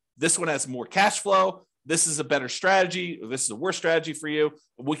 This one has more cash flow. This is a better strategy. Or this is a worse strategy for you.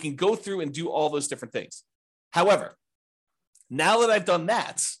 We can go through and do all those different things. However, now that I've done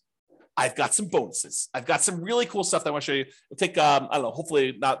that, I've got some bonuses. I've got some really cool stuff that I want to show you. It'll take,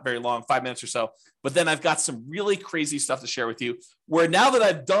 hopefully not very long, 5 minutes or so. But then I've got some really crazy stuff to share with you where now that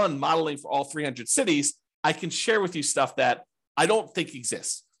I've done modeling for all 300 cities, I can share with you stuff that I don't think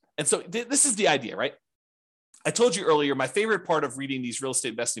exists. And so this is the idea, right? I told you earlier, my favorite part of reading these real estate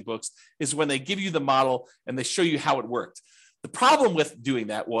investing books is when they give you the model and they show you how it worked. The problem with doing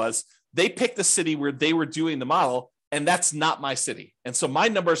that was they picked the city where they were doing the model, and that's not my city. And so my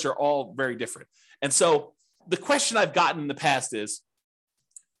numbers are all very different. And so the question I've gotten in the past is,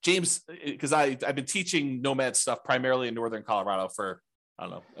 James, because I've been teaching Nomad stuff primarily in Northern Colorado for,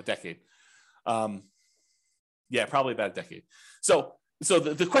 a decade. Yeah, probably about a decade. So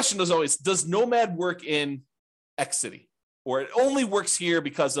the question is always, does Nomad work in X city? Or it only works here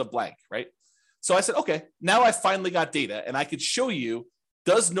because of blank, right? So I said, okay, now I finally got data and I could show you,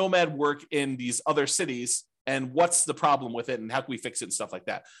 does Nomad work in these other cities and what's the problem with it and how can we fix it and stuff like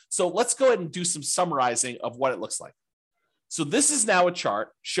that. So let's go ahead and do some summarizing of what it looks like. So this is now a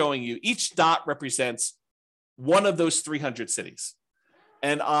chart showing you each dot represents one of those 300 cities.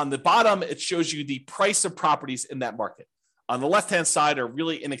 And on the bottom, it shows you the price of properties in that market. On the left-hand side are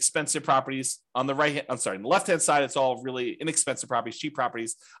really inexpensive properties. On the left-hand side, it's all really inexpensive properties, cheap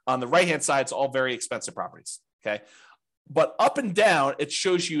properties. On the right-hand side, it's all very expensive properties, okay? But up and down, it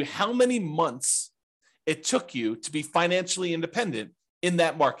shows you how many months it took you to be financially independent in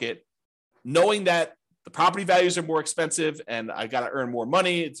that market, knowing that the property values are more expensive and I got to earn more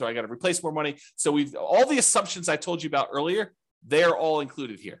money, so I got to replace more money. So all the assumptions I told you about earlier, they're all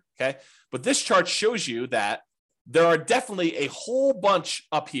included here, okay? But this chart shows you that there are definitely a whole bunch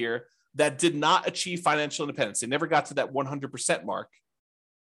up here that did not achieve financial independence. They never got to that 100% mark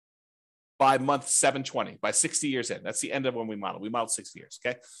by month 720, by 60 years in. That's the end of when we modeled. We modeled 60 years,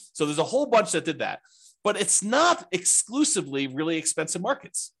 okay? So there's a whole bunch that did that. But it's not exclusively really expensive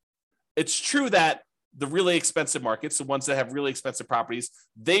markets. It's true that the really expensive markets, the ones that have really expensive properties,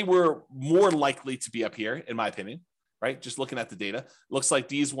 they were more likely to be up here, in my opinion. Right? Just looking at the data, looks like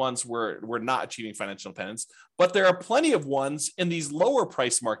these ones were not achieving financial independence, but there are plenty of ones in these lower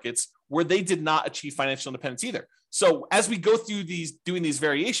price markets where they did not achieve financial independence either. So as we go through doing these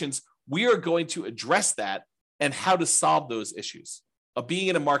variations, we are going to address that and how to solve those issues of being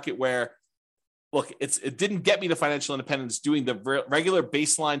in a market where, look, it didn't get me to financial independence doing the regular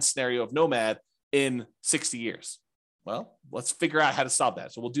baseline scenario of Nomad in 60 years. Well, let's figure out how to solve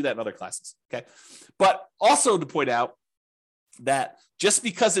that. So we'll do that in other classes, okay? But also to point out that just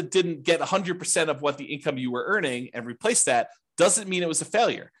because it didn't get 100% of what the income you were earning and replace that doesn't mean it was a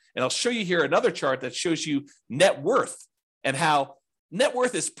failure. And I'll show you here another chart that shows you net worth and how net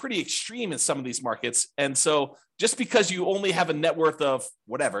worth is pretty extreme in some of these markets. And so just because you only have a net worth of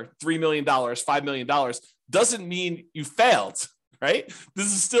whatever, $3 million, $5 million, doesn't mean you failed, right? This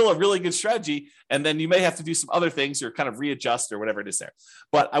is still a really good strategy. And then you may have to do some other things or kind of readjust or whatever it is there.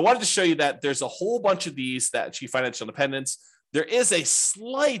 But I wanted to show you that there's a whole bunch of these that achieve financial independence. There is a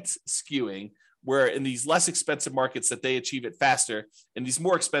slight skewing where in these less expensive markets that they achieve it faster. In these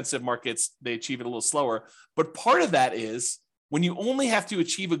more expensive markets, they achieve it a little slower. But part of that is when you only have to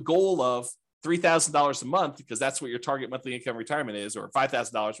achieve a goal of $3,000 a month, because that's what your target monthly income retirement is, or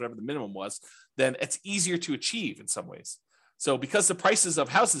 $5,000, whatever the minimum was, then it's easier to achieve in some ways. So because the prices of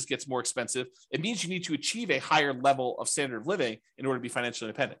houses gets more expensive, it means you need to achieve a higher level of standard of living in order to be financially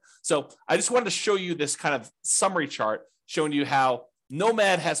independent. So I just wanted to show you this kind of summary chart showing you how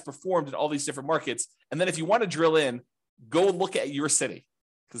Nomad has performed in all these different markets. And then if you want to drill in, go look at your city,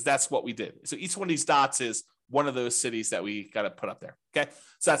 because that's what we did. So each one of these dots is one of those cities that we got to put up there. Okay,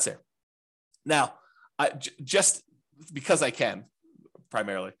 so that's there. Now, just because I can,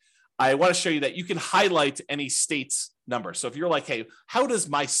 primarily, I want to show you that you can highlight any state's number. So if you're like, hey, how does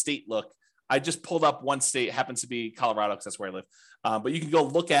my state look? I just pulled up one state, it happens to be Colorado because that's where I live. But you can go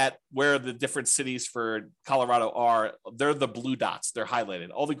look at where the different cities for Colorado are. They're the blue dots. They're highlighted.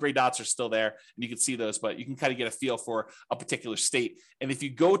 All the gray dots are still there, and you can see those, but you can kind of get a feel for a particular state. And if you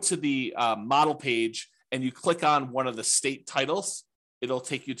go to the model page and you click on one of the state titles, it'll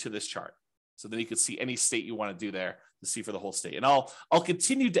take you to this chart. So then you can see any state you want to do there to see for the whole state. And I'll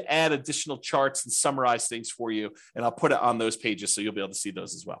continue to add additional charts and summarize things for you, and I'll put it on those pages so you'll be able to see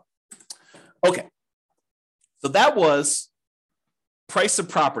those as well. Okay, so that was price of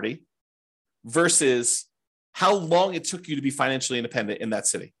property versus how long it took you to be financially independent in that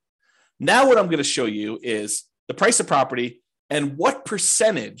city. Now what I'm going to show you is the price of property and what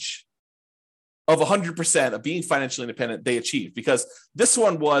percentage of 100% of being financially independent they achieved. Because this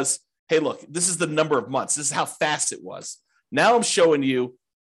one was, hey, look, this is the number of months. This is how fast it was. Now I'm showing you,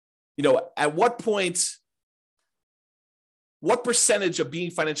 at what point, what percentage of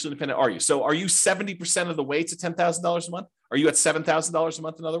being financially independent are you? So are you 70% of the way to $10,000 a month? Are you at $7,000 a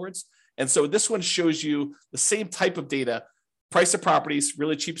month, in other words? And so this one shows you the same type of data, price of properties,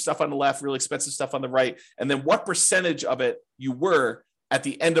 really cheap stuff on the left, really expensive stuff on the right, and then what percentage of it you were at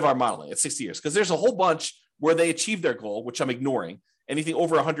the end of our modeling at 60 years. Because there's a whole bunch where they achieved their goal, which I'm ignoring. Anything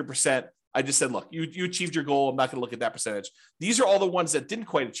over 100%, I just said, look, you achieved your goal. I'm not going to look at that percentage. These are all the ones that didn't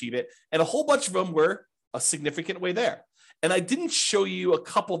quite achieve it. And a whole bunch of them were a significant way there. And I didn't show you a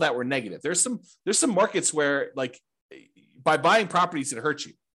couple that were negative. There's some markets where, like, by buying properties, it hurts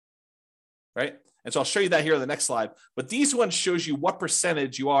you, right? And so I'll show you that here on the next slide. But these ones shows you what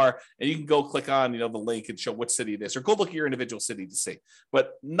percentage you are, and you can go click on, the link and show what city it is, or go look at your individual city to see.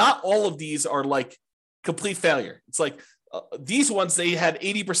 But not all of these are like complete failure. It's like these ones, they had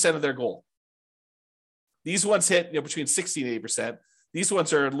 80% of their goal. These ones hit between 60 and 80%. These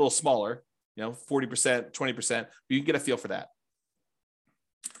ones are a little smaller, 40%, 20%. But you can get a feel for that.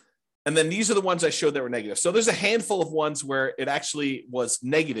 And then these are the ones I showed that were negative. So there's a handful of ones where it actually was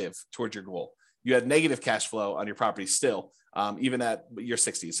negative towards your goal. You had negative cash flow on your property still, even at year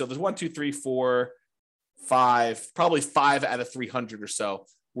 60. So there's 1, 2, 3, 4, 5, probably 5 out of 300 or so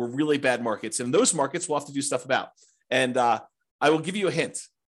were really bad markets. And those markets we'll have to do stuff about. And I will give you a hint.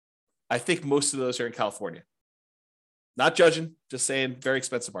 I think most of those are in California. Not judging, just saying very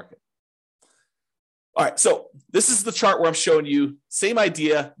expensive market. All right, so this is the chart where I'm showing you same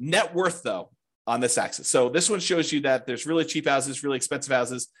idea, net worth though, on this axis. So this one shows you that there's really cheap houses, really expensive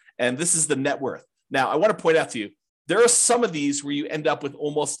houses, and this is the net worth. Now, I want to point out to you, there are some of these where you end up with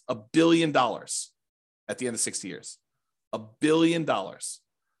almost $1 billion at the end of 60 years. $1 billion.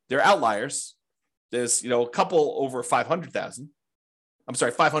 They're outliers. There's, a couple over 500,000. I'm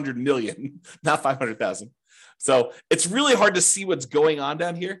sorry, 500 million, not 500,000. So it's really hard to see what's going on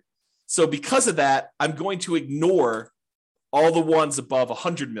down here. So because of that, I'm going to ignore all the ones above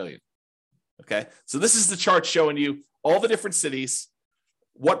 100 million. Okay. So this is the chart showing you all the different cities,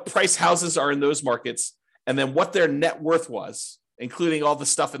 what price houses are in those markets, and then what their net worth was, including all the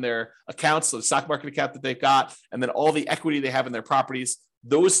stuff in their accounts, so the stock market account that they've got, and then all the equity they have in their properties.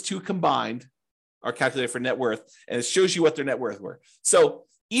 Those two combined are calculated for net worth, and it shows you what their net worth were. So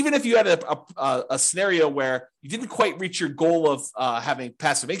even if you had a scenario where you didn't quite reach your goal of having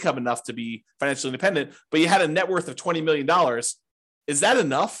passive income enough to be financially independent, but you had a net worth of $20 million, is that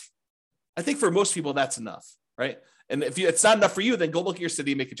enough? I think for most people, that's enough, right? And if it's not enough for you, then go look at your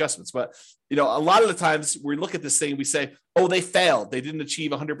city and make adjustments. But, a lot of the times we look at this thing, we say, oh, they failed. They didn't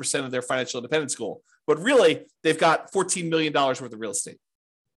achieve 100% of their financial independence goal. But really, they've got $14 million worth of real estate.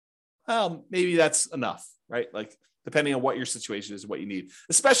 Well, maybe that's enough, right? Like, depending on what your situation is, what you need,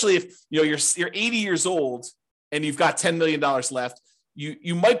 especially if you're 80 years old and you've got $10 million left.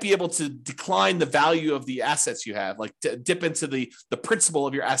 you might be able to decline the value of the assets you have, like to dip into the principal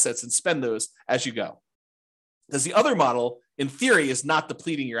of your assets and spend those as you go. Because the other model, in theory, is not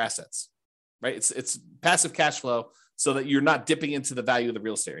depleting your assets, right? It's passive cash flow so that you're not dipping into the value of the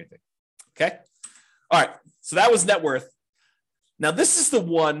real estate or anything. Okay. All right. So that was net worth. Now, this is the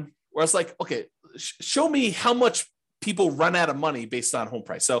one where I was like, okay, show me how much people run out of money based on home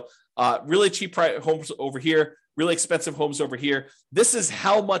price. So really cheap homes over here, really expensive homes over here. This is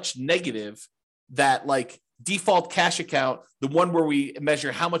how much negative that like default cash account, the one where we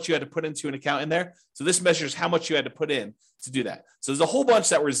measure how much you had to put into an account in there. So this measures how much you had to put in to do that. So there's a whole bunch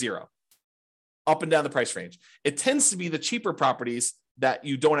that were zero up and down the price range. It tends to be the cheaper properties that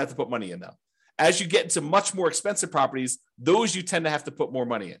you don't have to put money in though. As you get into much more expensive properties, those you tend to have to put more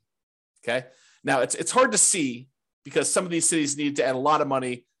money in. Okay. Now it's hard to see because some of these cities need to add a lot of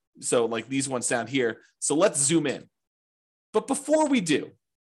money. So like these ones down here. So let's zoom in. But before we do,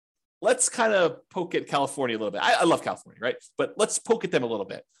 let's kind of poke at California a little bit. I love California, right? But let's poke at them a little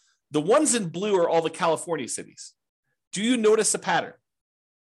bit. The ones in blue are all the California cities. Do you notice a pattern?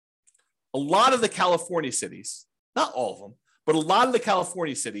 A lot of the California cities, not all of them, but a lot of the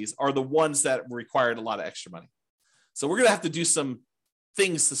California cities are the ones that required a lot of extra money. So we're going to have to do some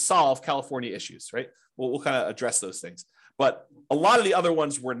things to solve California issues, right? We'll kind of address those things. But a lot of the other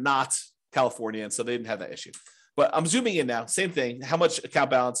ones were not California, and so they didn't have that issue. But I'm zooming in now, same thing, how much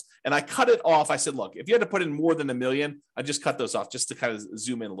account balance, and I cut it off. I said, look, if you had to put in more than $1 million, I just cut those off just to kind of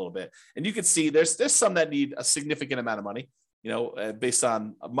zoom in a little bit. And you can see there's some that need a significant amount of money, based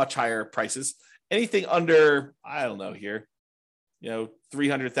on much higher prices. Anything under, I don't know here,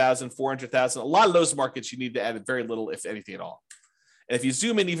 300,000, 400,000, a lot of those markets you need to add very little, if anything at all. And if you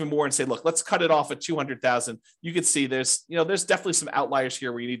zoom in even more and say, look, let's cut it off at 200,000, you can see there's definitely some outliers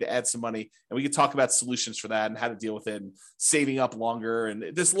here where you need to add some money, and we can talk about solutions for that and how to deal with it and saving up longer. And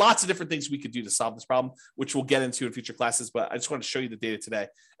there's lots of different things we could do to solve this problem, which we'll get into in future classes. But I just want to show you the data today.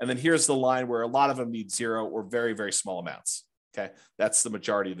 And then here's the line where a lot of them need zero or very, very small amounts. Okay. That's the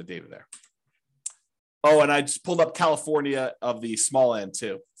majority of the data there. Oh, and I just pulled up California of the small end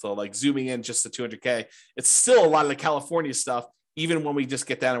too. So like zooming in just to 200K, it's still a lot of the California stuff, even when we just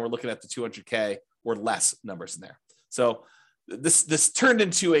get down and we're looking at the 200K or less numbers in there. So this turned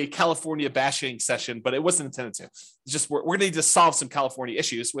into a California bashing session, but it wasn't intended to. It's just we're going to need to solve some California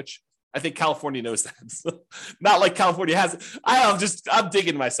issues, which I think California knows that. Not like California has. I'm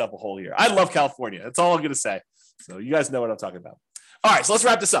digging myself a hole here. I love California. That's all I'm going to say. So you guys know what I'm talking about. All right, so let's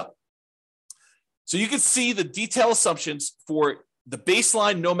wrap this up. So you can see the detailed assumptions for the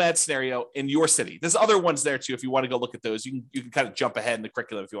baseline Nomad scenario in your city. There's other ones there too. If you want to go look at those, you can kind of jump ahead in the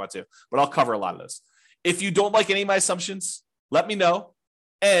curriculum if you want to, but I'll cover a lot of those. If you don't like any of my assumptions, let me know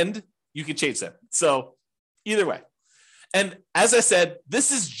and you can change them. So either way. And as I said,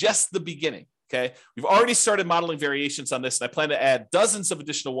 this is just the beginning. Okay. We've already started modeling variations on this, and I plan to add dozens of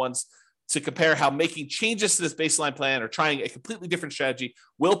additional ones to compare how making changes to this baseline plan or trying a completely different strategy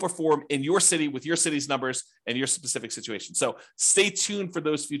will perform in your city with your city's numbers and your specific situation. So stay tuned for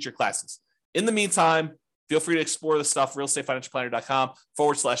those future classes. In the meantime, feel free to explore the stuff,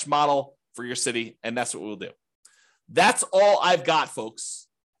 realestatefinancialplanner.com/model for your city. And that's what we'll do. That's all I've got, folks.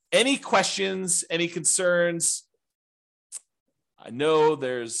 Any questions, any concerns? I know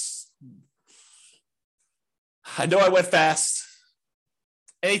I went fast.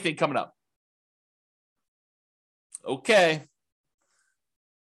 Anything coming up? Okay.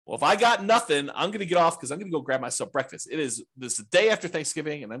 Well, if I got nothing, I'm going to get off because I'm going to go grab myself breakfast. This is the day after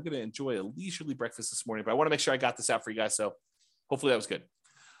Thanksgiving, and I'm going to enjoy a leisurely breakfast this morning. But I want to make sure I got this out for you guys. So hopefully that was good.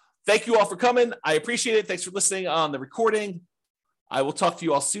 Thank you all for coming. I appreciate it. Thanks for listening on the recording. I will talk to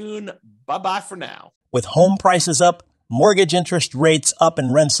you all soon. Bye-bye for now. With home prices up, mortgage interest rates up,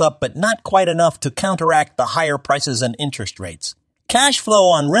 and rents up, but not quite enough to counteract the higher prices and interest rates. Cash flow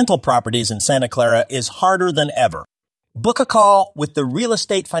on rental properties in Santa Clara is harder than ever. Book a call with the Real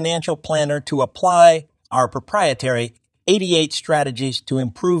Estate Financial Planner to apply our proprietary 88 strategies to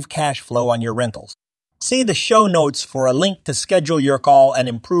improve cash flow on your rentals. See the show notes for a link to schedule your call and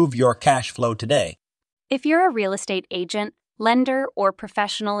improve your cash flow today. If you're a real estate agent, lender, or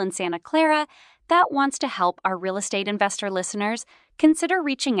professional in Santa Clara that wants to help our real estate investor listeners, consider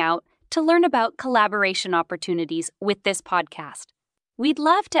reaching out to learn about collaboration opportunities with this podcast. We'd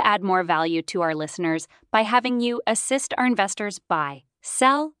love to add more value to our listeners by having you assist our investors buy,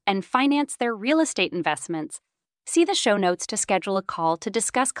 sell, and finance their real estate investments. See the show notes to schedule a call to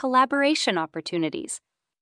discuss collaboration opportunities.